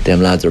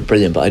them lads are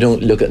brilliant, but I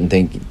don't look at it and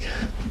think, do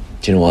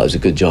you know what? It was a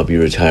good job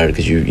you retired,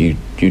 because you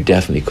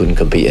definitely couldn't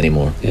compete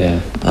anymore.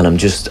 Yeah. And I'm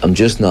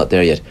just not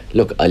there yet.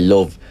 Look, I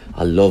love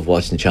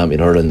watching the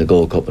Champion Hurler and the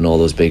Gold Cup and all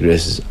those big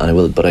races, and I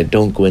will, but I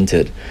don't go into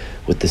it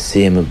with the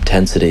same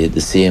intensity,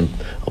 the same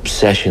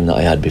obsession that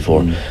I had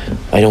before.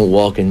 I don't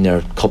walk in there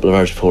a couple of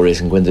hours before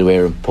racing, go into the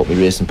wear and put my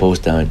racing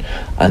post down,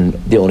 and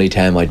the only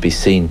time I'd be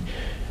seen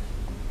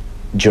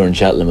during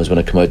Cheltenham was when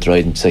I come out to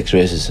ride in 6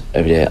 races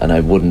every day, and I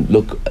wouldn't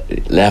look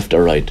left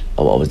or right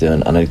at what I was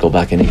doing, and I'd go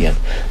back in again.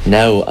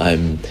 Now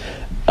I'm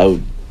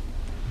out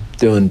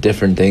doing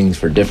different things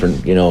for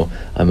different,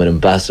 I'm an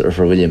ambassador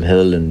for William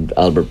Hill and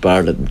Albert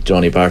Bartlett.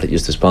 Johnny Bartlett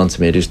used to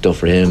sponsor me. I do stuff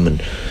for him,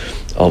 and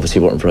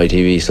obviously working for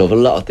ITV. So for a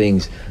lot of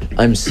things,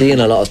 I'm seeing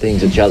a lot of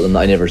things at Cheltenham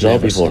that I never saw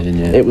before.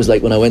 It was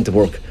like when I went to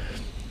work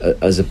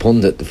as a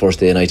pundit the first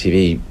day in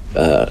ITV,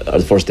 or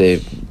the first day,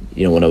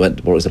 when I went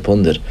to work as a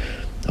pundit,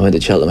 I went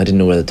to Cheltenham. I didn't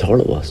know where the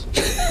toilet was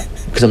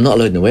because I'm not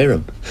allowed in the weigh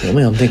room.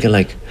 I'm thinking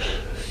like,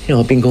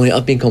 I've been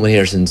coming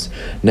here since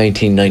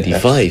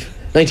 1995.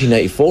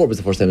 1994 was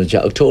the first time in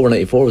Cheltenham. October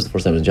 94 was the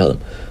first time in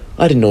Cheltenham.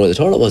 I didn't know where the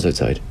toilet was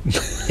outside.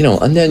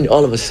 And then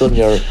all of a sudden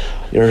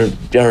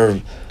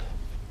you're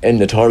in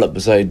the toilet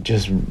beside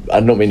just,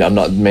 I'm not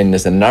meaning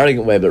this in an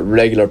arrogant way, but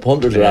regular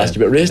punters are asked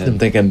you about racing. I'm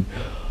thinking,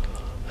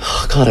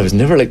 oh God, I was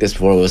never like this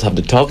before. I was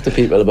having to talk to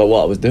people about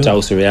what I was doing.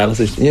 Dose of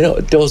reality.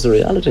 Dose of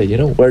reality.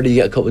 Where do you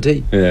get a cup of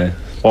tea? Yeah.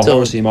 What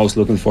horse are you most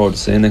looking forward to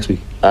seeing next week?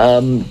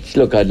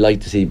 Look, I'd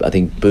like to see, I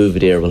think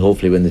Bouvier will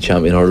hopefully win the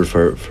champion hurdle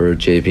for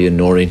JP and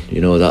Noreen.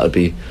 That would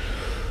be,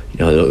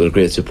 they're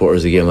great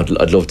supporters of the game.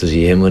 I'd love to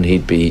see him win.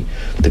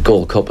 The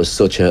Gold Cup is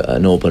such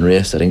an open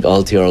race. I think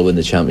Altior will win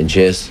the champion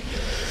chase.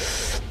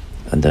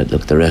 And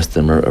the rest of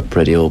them are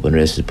pretty open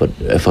races. But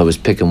if I was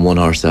picking one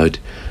horse out,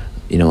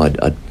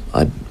 I'd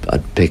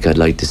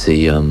like to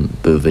see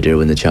Bouvier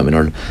win the champion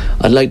hurdle.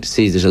 I'd like to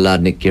see, there's a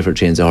lad, Nick Gifford,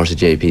 trains a horse at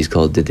JP's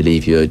called Did They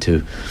Leave You Out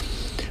Too.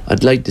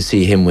 I'd like to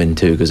see him win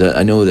too, because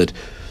I know that,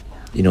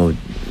 look,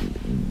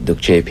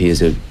 JP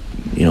is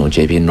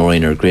JP and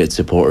Noreen are great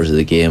supporters of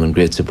the game and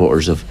great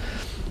supporters of,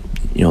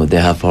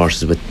 they have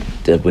horses with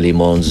the Willie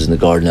Mullins and the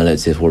Gordon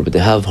Elliott's, but they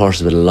have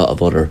horses with a lot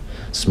of other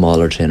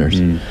smaller trainers.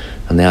 And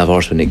they have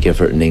horses with Nick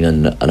Gifford in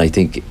England, and I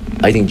think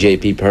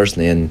JP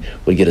personally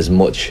will get as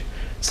much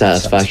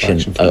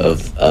satisfaction out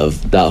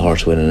of that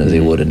horse winning as he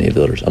would any of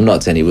the others. I'm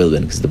not saying he will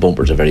win, because the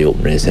bumper's a very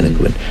open race and he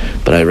could win,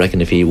 but I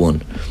reckon if he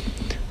won,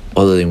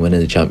 other than winning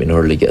the champion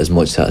hurdle, he'd get as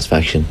much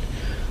satisfaction,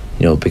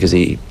 because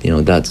he,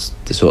 that's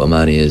the sort of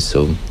man he is.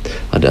 So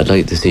I'd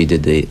like to see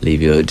Did They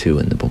Leave You Out Too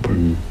in the bumper.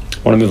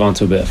 I want to move on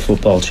to a bit of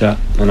football chat.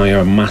 I know you're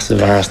a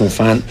massive Arsenal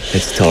fan.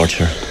 It's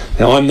torture.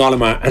 Now, I'm not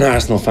an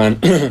Arsenal fan.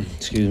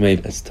 Excuse me.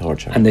 It's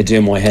torture. And they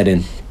do my head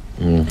in.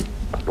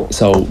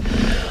 So,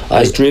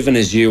 as driven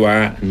as you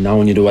are, and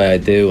knowing you the way I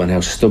do, and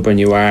how stubborn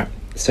you are,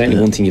 certainly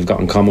one thing you've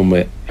got in common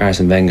with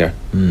Arsene Wenger.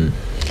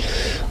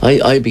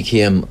 I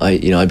became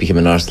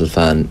an Arsenal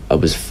fan. I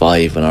was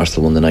 5 when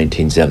Arsenal won the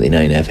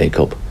 1979 FA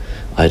Cup.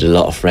 I had a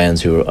lot of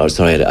friends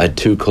I had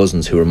 2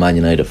 cousins who were Man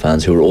United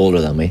fans who were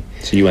older than me.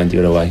 So you went the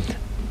other way?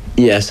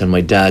 Yes, and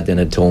my dad then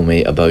had told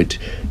me about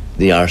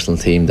the Arsenal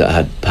team that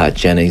had Pat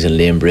Jennings and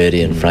Liam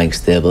Brady and Frank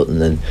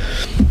Stapleton, and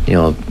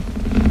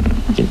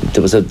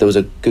there was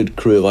a good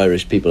crew of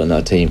Irish people in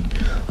that team,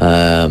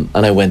 and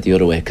I went the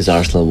other way because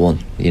Arsenal won,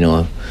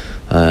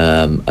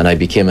 and I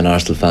became an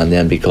Arsenal fan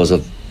then because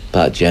of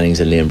Pat Jennings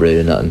and Liam Brady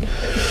and that. And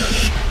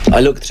I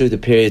looked through the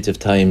periods of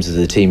times of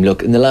the team.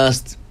 Look, at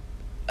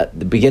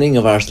the beginning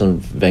of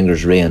Arsene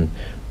Wenger's reign,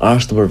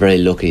 Arsenal were very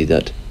lucky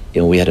that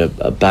we had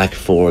a back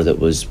four that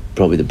was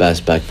probably the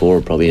best back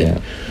four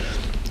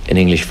in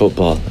English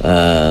football,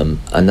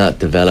 and that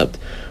developed,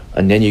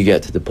 and then you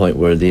get to the point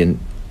where the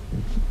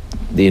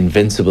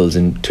Invincibles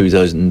in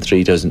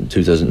 2003,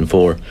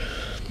 2004,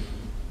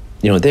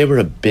 they were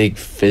a big,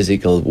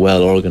 physical,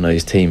 well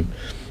organised team,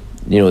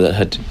 that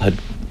had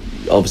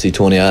obviously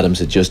Tony Adams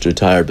had just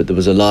retired, but there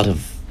was a lot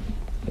of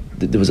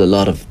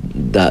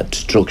that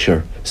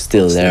structure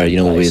still there.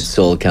 We had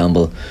Sol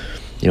Campbell,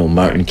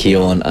 Martin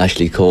Keown,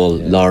 Ashley Cole,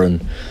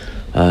 Lauren,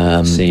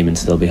 Seaman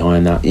still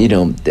behind that.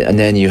 And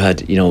then you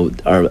had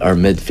our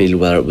midfield,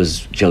 whether it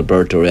was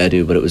Gilberto or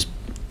Edu, but it was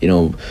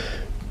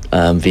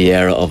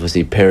Vieira,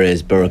 obviously,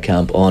 Perez,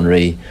 Bergkamp,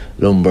 Henry,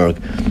 Lundberg.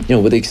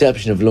 With the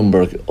exception of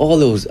Lundberg, all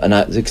those, and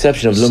the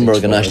exception of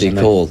Lundberg and Ashley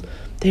Cole,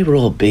 they were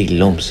all big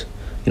lumps.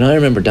 I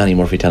remember Danny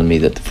Murphy telling me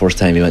that the first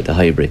time he went to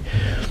Highbury,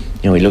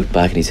 he looked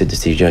back and he said to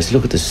Steve Jarvis,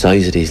 "Look at the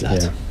size of these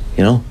lads."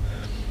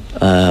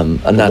 And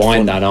that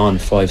wind that on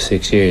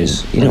 5-6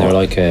 years, they were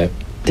like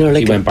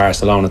he went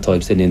Barcelona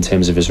types, didn't he, in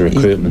terms of his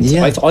recruitment.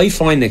 I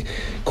find it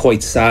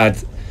quite sad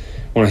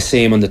when I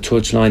see him on the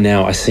touchline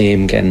now. I see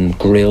him getting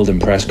grilled in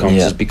press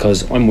conferences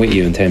because I'm with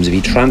you in terms of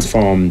he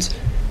transformed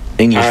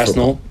English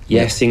Arsenal football.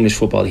 Yes, English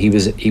football. He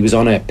was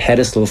on a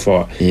pedestal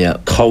for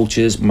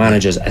coaches,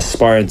 managers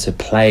aspiring to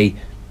play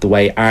the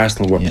way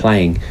Arsenal were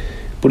playing.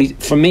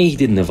 But for me, he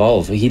didn't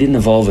evolve. He didn't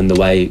evolve in the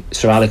way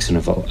Sir Alex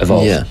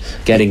evolved.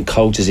 Getting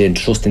coaches in,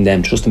 trusting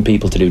them, trusting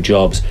people to do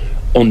jobs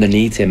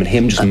underneath him, and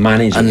him just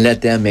managing and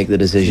let them make the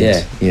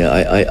decisions.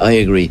 I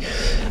agree.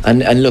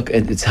 And look,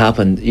 it's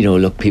happened.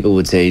 Look, people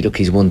would say, look,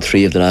 he's won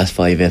 3 of the last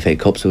 5 FA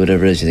Cups or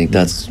whatever it is. You think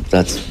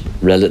that's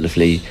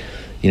relatively,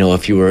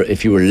 if you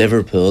were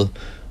Liverpool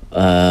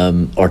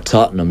or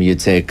Tottenham,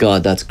 you'd say,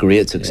 God, that's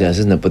great success,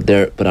 isn't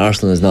it? But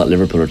Arsenal is not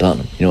Liverpool or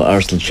Tottenham.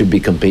 Arsenal should be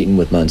competing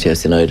with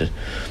Manchester United.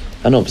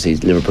 And obviously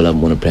Liverpool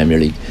haven't won a Premier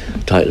League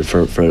title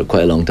for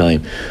quite a long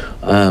time.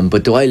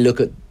 But do I look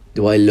at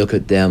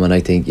them and I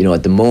think,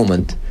 at the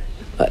moment,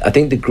 I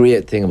think the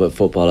great thing about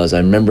football is I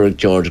remember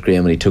George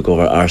Graham when he took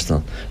over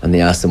Arsenal and they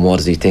asked him what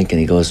does he think,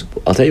 and he goes,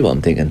 I'll tell you what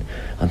I'm thinking.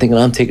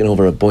 I'm taking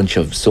over a bunch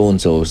of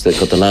so-and-sos that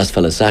got the last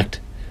fella sacked.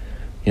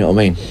 You know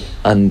what I mean?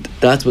 And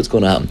that's what's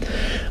going to happen.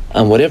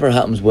 And whatever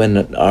happens when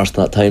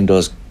Arsenal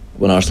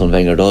when Arsenal and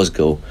Wenger does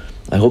go,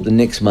 I hope the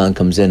next man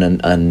comes in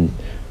and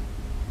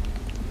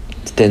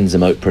thins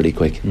them out pretty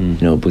quick,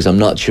 because I'm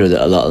not sure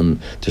that a lot of them,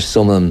 there's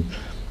some of them,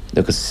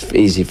 look, it's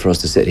easy for us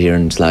to sit here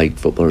and slag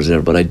footballers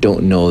there, but I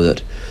don't know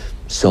that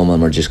some of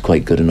them are just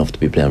quite good enough to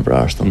be playing for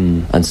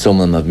Arsenal, and some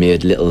of them have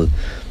made little,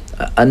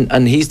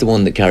 and he's the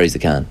one that carries the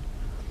can.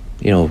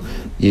 You know,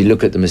 you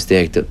look at the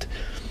mistake that,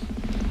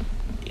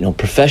 you know,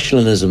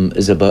 professionalism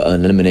is about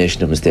an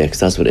elimination of mistakes.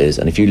 That's what it is.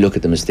 And if you look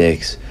at the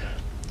mistakes,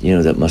 you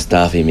know, that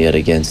Mustafi made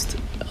against,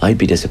 I'd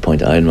be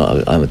disappointed. I'm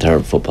a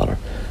terrible footballer,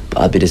 but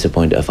I'd be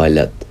disappointed if I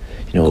let,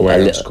 you know,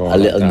 a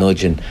little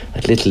nudge, and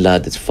a little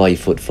lad that's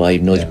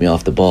 5'5" nudge me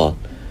off the ball.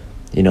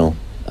 You know,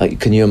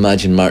 can you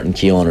imagine Martin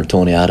Keown or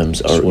Tony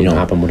Adams? Or, wouldn't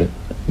happen, would it?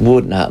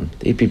 Wouldn't happen.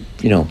 He'd be,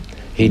 you know,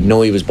 he'd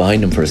know he was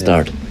behind him for a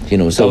start. You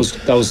know, so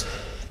those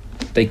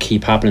they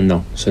keep happening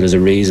though. So there's a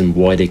reason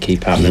why they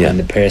keep happening, and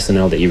the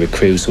personnel that you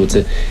recruit. So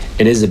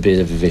it is a bit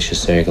of a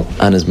vicious circle.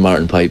 And as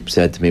Martin Pipe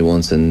said to me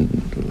once, and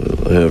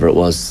whoever it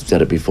was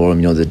said it before him,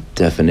 you know, the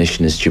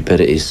definition of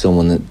stupidity is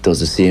someone that does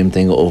the same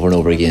thing over and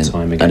over again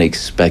and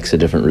expects a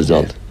different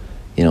result.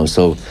 You know,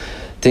 so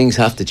things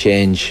have to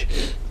change.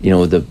 You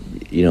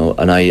know,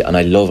 and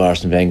I love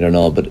Arsene Wenger and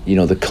all, but you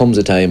know, there comes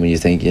a time when you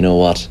think, you know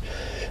what,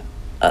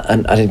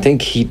 and I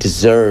think he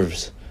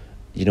deserves.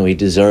 You know, he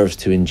deserves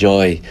to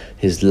enjoy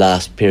his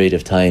last period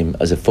of time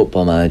as a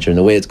football manager. And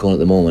the way it's going at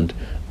the moment,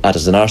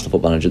 as an Arsenal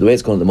football manager, the way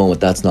it's going at the moment,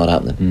 that's not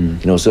happening.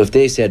 You know, so if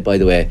they said, by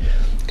the way,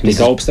 can he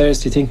go upstairs,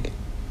 do you think?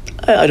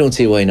 I don't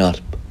see why not.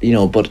 You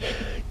know, but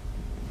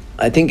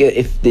I think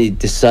if they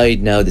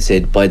decide now, they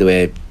said, by the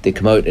way, they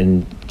come out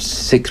in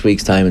 6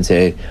 weeks' time and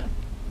say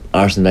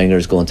Arsene Wenger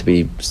is going to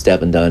be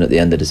stepping down at the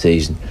end of the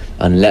season,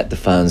 and let the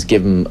fans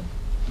give him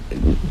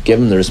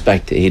the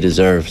respect that he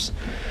deserves.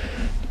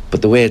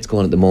 But the way it's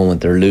going at the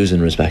moment, they're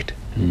losing respect.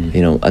 You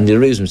know, and they're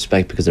losing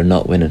respect because they're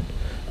not winning.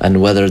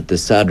 And whether the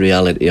sad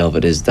reality of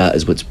it is that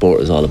is what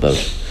sport is all about.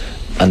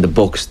 And the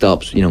buck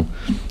stops. You know,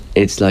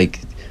 it's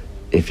like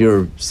if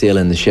you're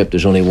sailing the ship,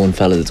 there's only one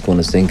fella that's going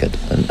to sink it,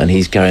 and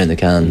he's carrying the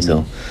can. So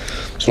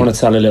I just want to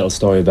tell a little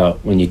story about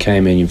when you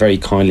came in. You very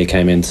kindly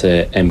came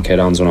into MK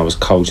Dons when I was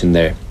coaching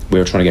there. We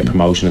were trying to get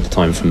promotion at the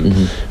time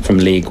from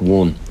League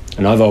One,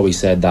 and I've always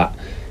said that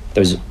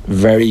there's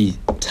very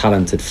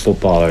talented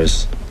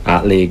footballers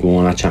at League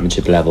One, at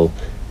Championship level.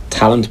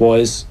 Talent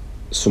wise,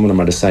 some of them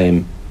are the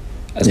same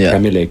as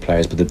Premier League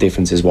players, but the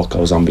difference is what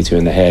goes on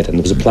between the head. And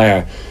there was a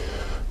player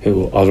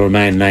who I'll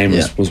remain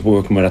nameless was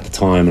working with at the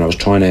time, and I was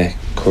trying to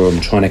curb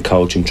him, trying to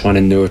coach him, trying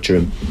to nurture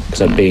him,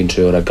 because I'd been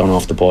through it. I'd gone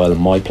off the boil in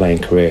my playing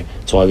career,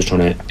 so I was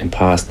trying to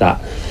impart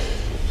that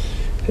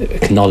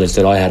knowledge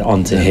that I had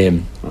onto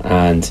him,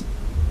 and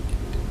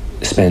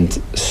spent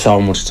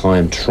so much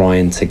time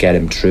trying to get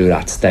him through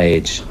that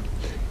stage.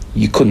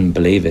 You couldn't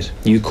believe it.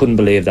 You couldn't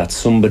believe that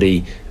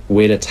somebody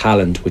with a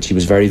talent, which he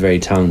was very, very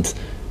talented,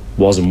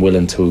 wasn't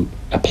willing to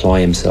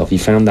apply himself. You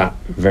found that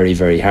very,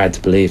 very hard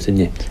to believe, didn't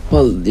you?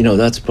 Well, you know,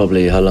 that's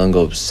probably how long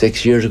ago?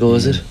 6 years ago,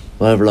 is it?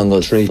 Whatever long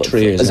ago. 3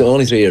 years. Is it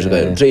only 3 years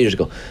ago? 3 years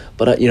ago.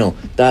 But you know,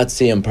 that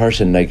same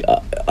person, like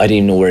I didn't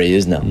even know where he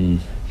is now.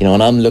 You know,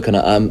 and I'm looking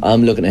at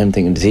him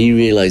thinking, does he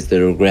realise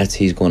the regrets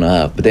he's going to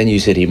have? But then you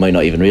said he might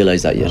not even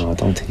realise that yet. No, I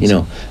don't think you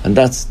know, and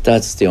that's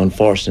the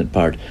unfortunate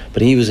part.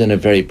 But he was in a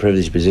very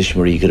privileged position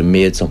where he could have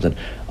made something.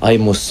 I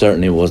most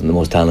certainly wasn't the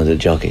most talented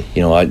jockey.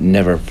 You know, I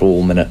never for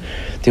 1 minute.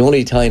 The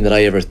only time that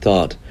I ever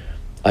thought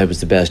I was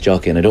the best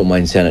jockey, and I don't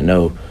mind saying it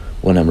now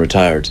when I'm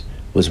retired,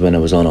 was when I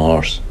was on a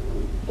horse.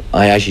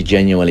 I actually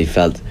genuinely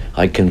felt,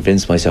 I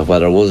convinced myself,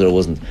 whether I was or I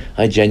wasn't,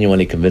 I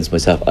genuinely convinced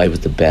myself I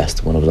was the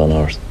best when I was on a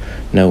horse.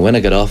 Now, when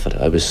I got off it,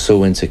 I was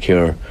so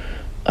insecure.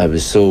 I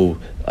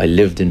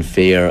lived in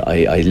fear.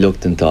 I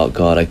looked and thought,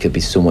 God, I could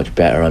be so much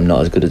better. I'm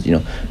not as good as, you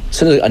know.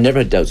 So I never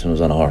had doubts when I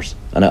was on a horse.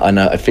 And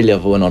I feel like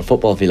if I went on a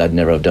football field, I'd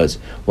never have doubts.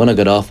 When I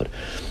got off it.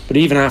 But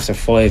even after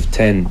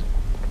 5-10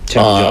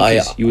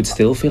 jockeys, you would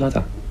still feel like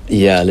that?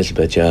 Yeah, a little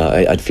bit,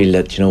 yeah. I'd feel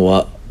that, you know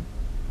what,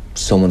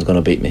 someone's going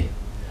to beat me.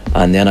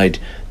 And then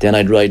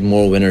I'd ride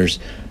more winners.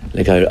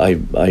 Like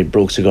I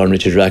broke Sir Gordon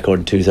Richards' record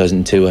in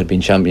 2002. I'd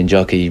been champion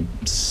jockey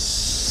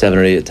 7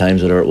 or 8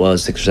 times, whatever it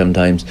was, 6 or 7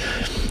 times,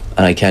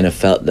 and I kind of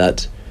felt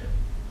that,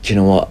 do you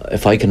know what,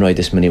 if I can ride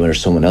this many winners,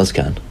 someone else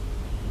can.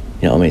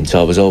 You know what I mean? So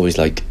I was always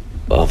like,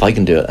 oh, if I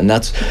can do it. And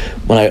that's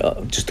when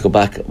I, just to go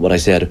back what I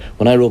said,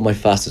 when I rode my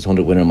fastest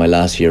 100 winner in my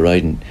last year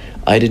riding,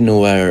 I didn't know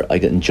whether I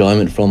got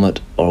enjoyment from it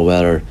or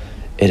whether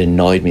it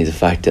annoyed me, the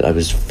fact that I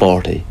was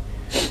 40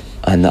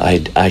 and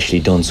I'd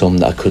actually done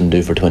something that I couldn't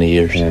do for 20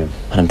 years. And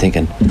I'm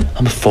thinking,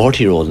 I'm a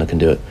 40-year-old and I can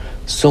do it.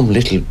 Some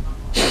little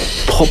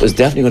pup is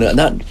definitely going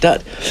to, and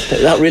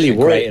that really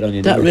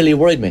worried. That really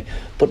worried me.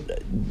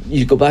 But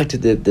you go back to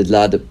the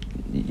lad that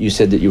you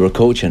said that you were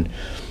coaching.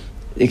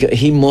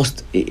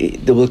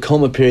 There will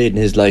come a period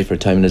in his life or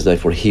time in his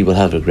life where he will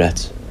have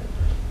regrets.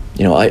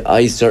 You know,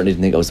 I certainly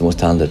didn't think I was the most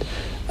talented.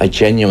 I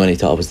genuinely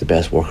thought I was the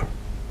best worker.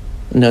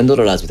 Now,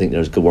 other lads would think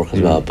there's good work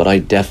as well, but I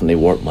definitely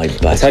worked my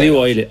best. I'll tell you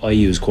what I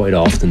use quite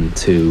often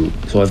so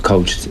I've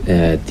coached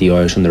the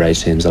Irish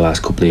underage teams the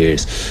last couple of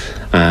years,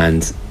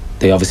 and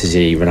they obviously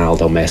see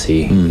Ronaldo,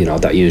 Messi, you know,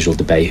 that usual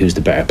debate, who's the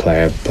better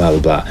player, blah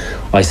blah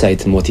blah. I say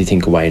to them, what do you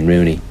think of Wayne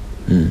Rooney?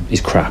 He's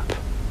crap.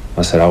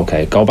 I said,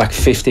 okay, go back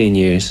 15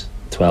 years,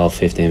 12,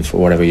 15,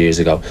 whatever years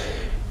ago.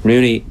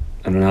 Rooney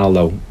and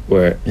Ronaldo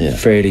were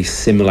fairly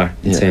similar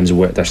in terms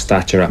of their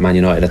stature at Man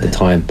United at the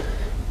time.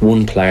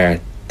 One player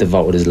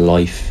devoted his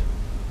life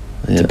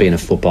to being a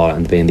footballer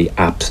and being the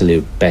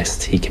absolute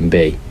best he can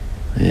be.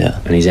 Yeah.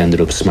 And he's ended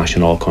up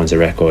smashing all kinds of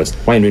records.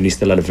 Wayne Rooney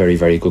still had a very,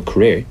 very good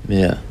career.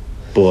 Yeah.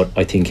 But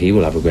I think he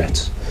will have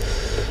regrets.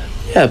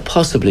 Yeah,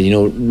 possibly. You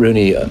know,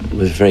 Rooney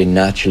was a very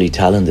naturally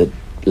talented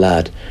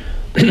lad.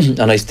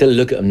 And I still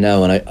look at him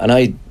now, and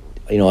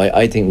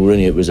I think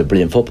Rooney was a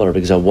brilliant footballer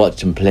because I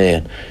watched him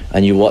play,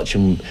 and you watch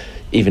him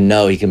even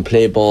now. He can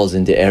play balls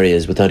into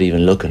areas without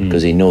even looking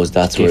because he knows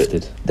that's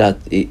gifted.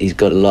 He's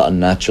got a lot of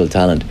natural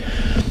talent.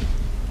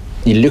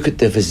 You look at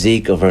the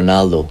physique of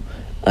Ronaldo,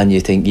 and you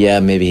think, yeah,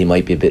 maybe he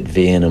might be a bit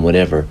vain and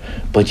whatever,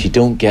 but you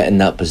don't get in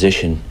that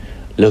position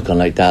looking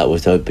like that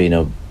without being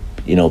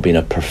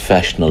a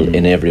professional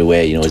in every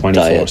way. You know,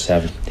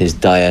 his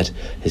diet,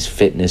 his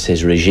fitness,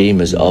 his regime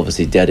is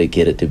obviously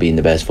dedicated to being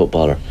the best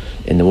footballer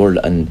in the world,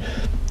 and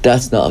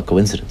that's not a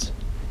coincidence.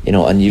 You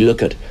know, and you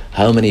look at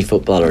how many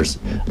footballers,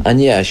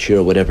 and yeah,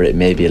 sure, whatever, it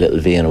may be a little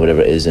vain or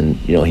whatever it is, and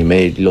you know, he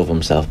may love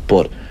himself,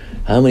 but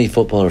how many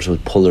footballers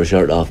would pull their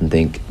shirt off and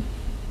think,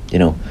 you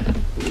know,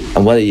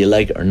 and whether you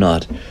like it or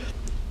not,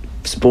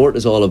 sport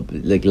is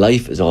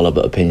life is all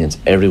about opinions.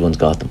 Everyone's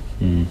got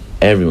them.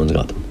 Everyone's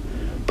got them.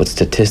 But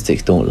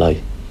statistics don't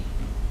lie.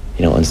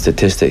 You know, and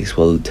statistics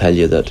will tell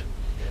you that,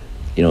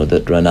 you know,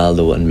 that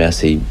Ronaldo and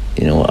Messi,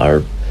 you know,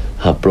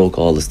 have broke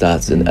all the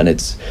stats, and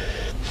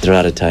they're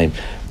out of time.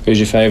 Who's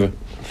your favourite?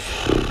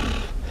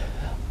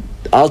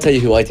 I'll tell you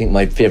who I think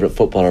my favourite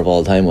footballer of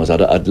all time was.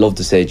 I'd love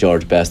to say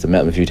George Best. I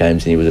met him a few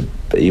times, and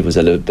he was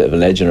a little bit of a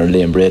legend, or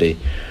Liam Brady.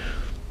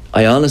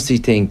 I honestly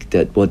think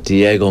that what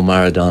Diego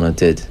Maradona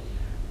did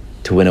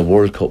to win a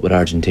World Cup with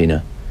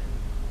Argentina,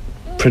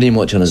 pretty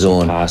much on his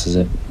own, passes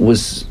it.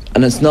 Was,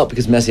 and it's not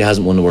because Messi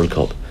hasn't won the World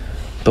Cup,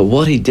 but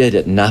what he did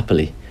at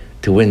Napoli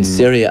to win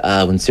Serie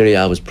A, when Serie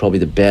A was probably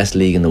the best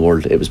league in the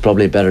world. It was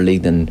probably a better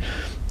league than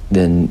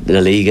La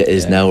Liga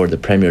is now, or the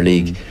Premier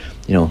League.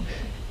 You know,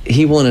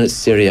 he won a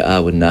Serie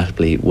A with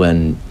Napoli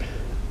when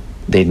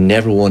they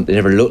never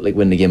looked like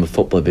winning a game of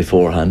football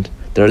beforehand.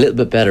 They're a little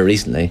bit better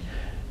recently,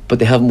 but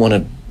they haven't won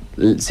a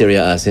Serie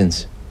A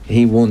since.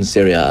 He won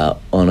Serie A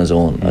on his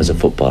own as a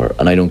footballer,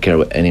 and I don't care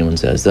what anyone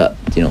says. That,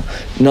 you know,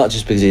 not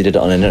just because he did it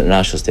on an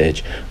international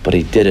stage, but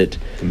he did it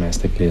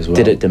domestically as well.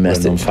 Did it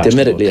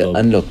domestically,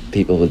 and look,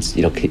 people would,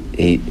 you know,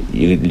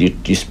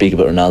 you speak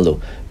about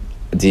Ronaldo.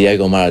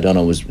 Diego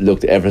Maradona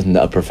looked at everything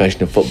that a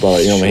professional footballer,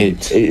 you know,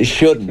 he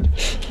shouldn't.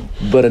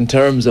 But in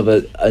terms of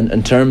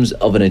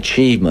an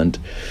achievement,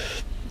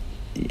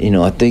 you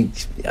know, I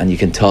think, and you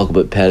can talk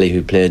about Pelé,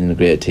 who played in the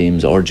great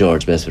teams, or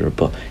George Best,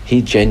 but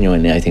he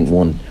genuinely, I think,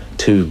 won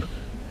two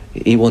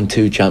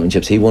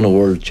championships. He won a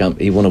World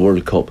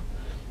Cup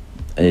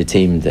in a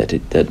team that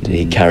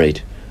he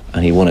carried,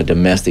 and he won a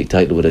domestic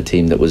title with a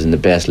team that was in the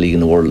best league in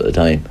the world at the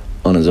time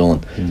on his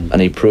own,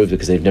 and he proved it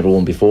because they've never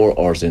won before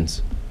or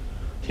since.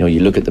 You know,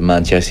 you look at the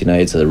Manchester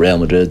United, or the Real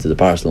Madrid, or the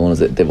Barcelonas,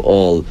 they've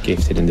all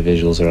gifted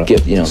individuals, or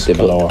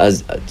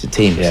as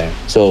teams. Yeah.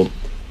 So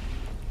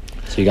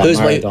you got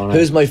Maradona.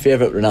 Who's my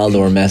favourite, Ronaldo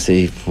or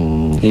Messi?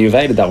 You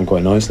evaded that one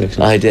quite nicely.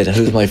 Actually. I did.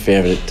 Who's my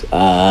favourite?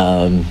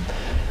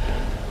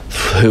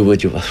 Who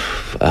would you?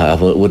 I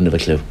wouldn't have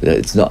a clue.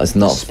 It's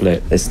not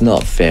split. It's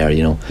not fair,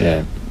 you know.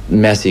 Yeah.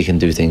 Messi can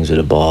do things with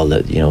a ball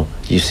that, you know,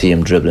 you see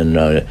him dribbling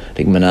around it.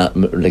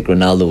 Like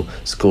Ronaldo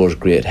scores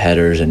great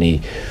headers, and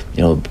he,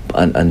 you know,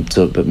 and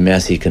so, but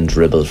Messi can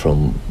dribble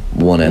from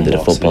one end of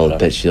the football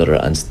pitch to the other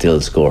and still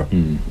score.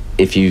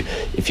 If you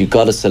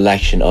got a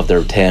selection of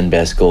their 10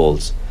 best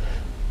goals,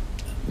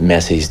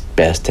 Messi's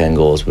best 10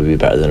 goals would be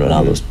better than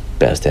Ronaldo's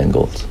best 10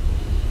 goals.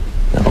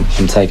 No.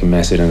 I'm taking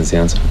Messi, then, is the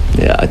answer.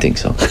 Yeah, I think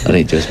so. I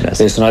think just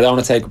Messi. Listen, I don't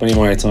want to take up any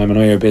more of your time. I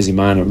know you're a busy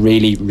man. I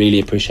really, really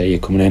appreciate you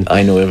coming in.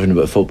 I know everything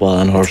about football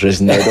and horse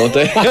racing now, don't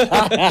they?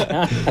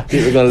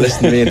 People are going to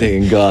listen to me and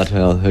thinking, God,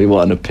 well,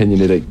 what an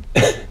opinionated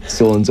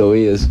so-and-so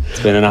he is.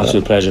 It's been an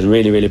absolute pleasure.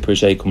 Really, really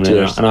appreciate you coming in.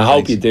 And I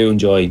hope you do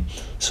enjoy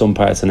some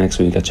parts of next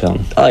week at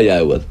Cheltenham. Oh yeah,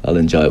 I will. I'll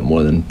enjoy it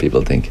more than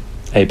people think.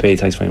 AP,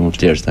 thanks very much.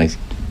 Cheers, thanks.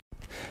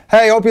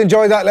 Hey, hope you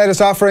enjoyed that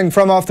latest offering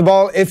from Off The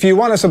Ball. If you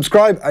want to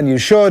subscribe, and you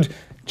should,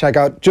 check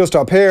out just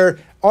up here.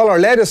 All our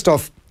latest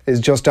stuff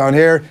is just down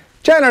here.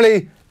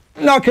 Generally,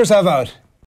 knock yourself out.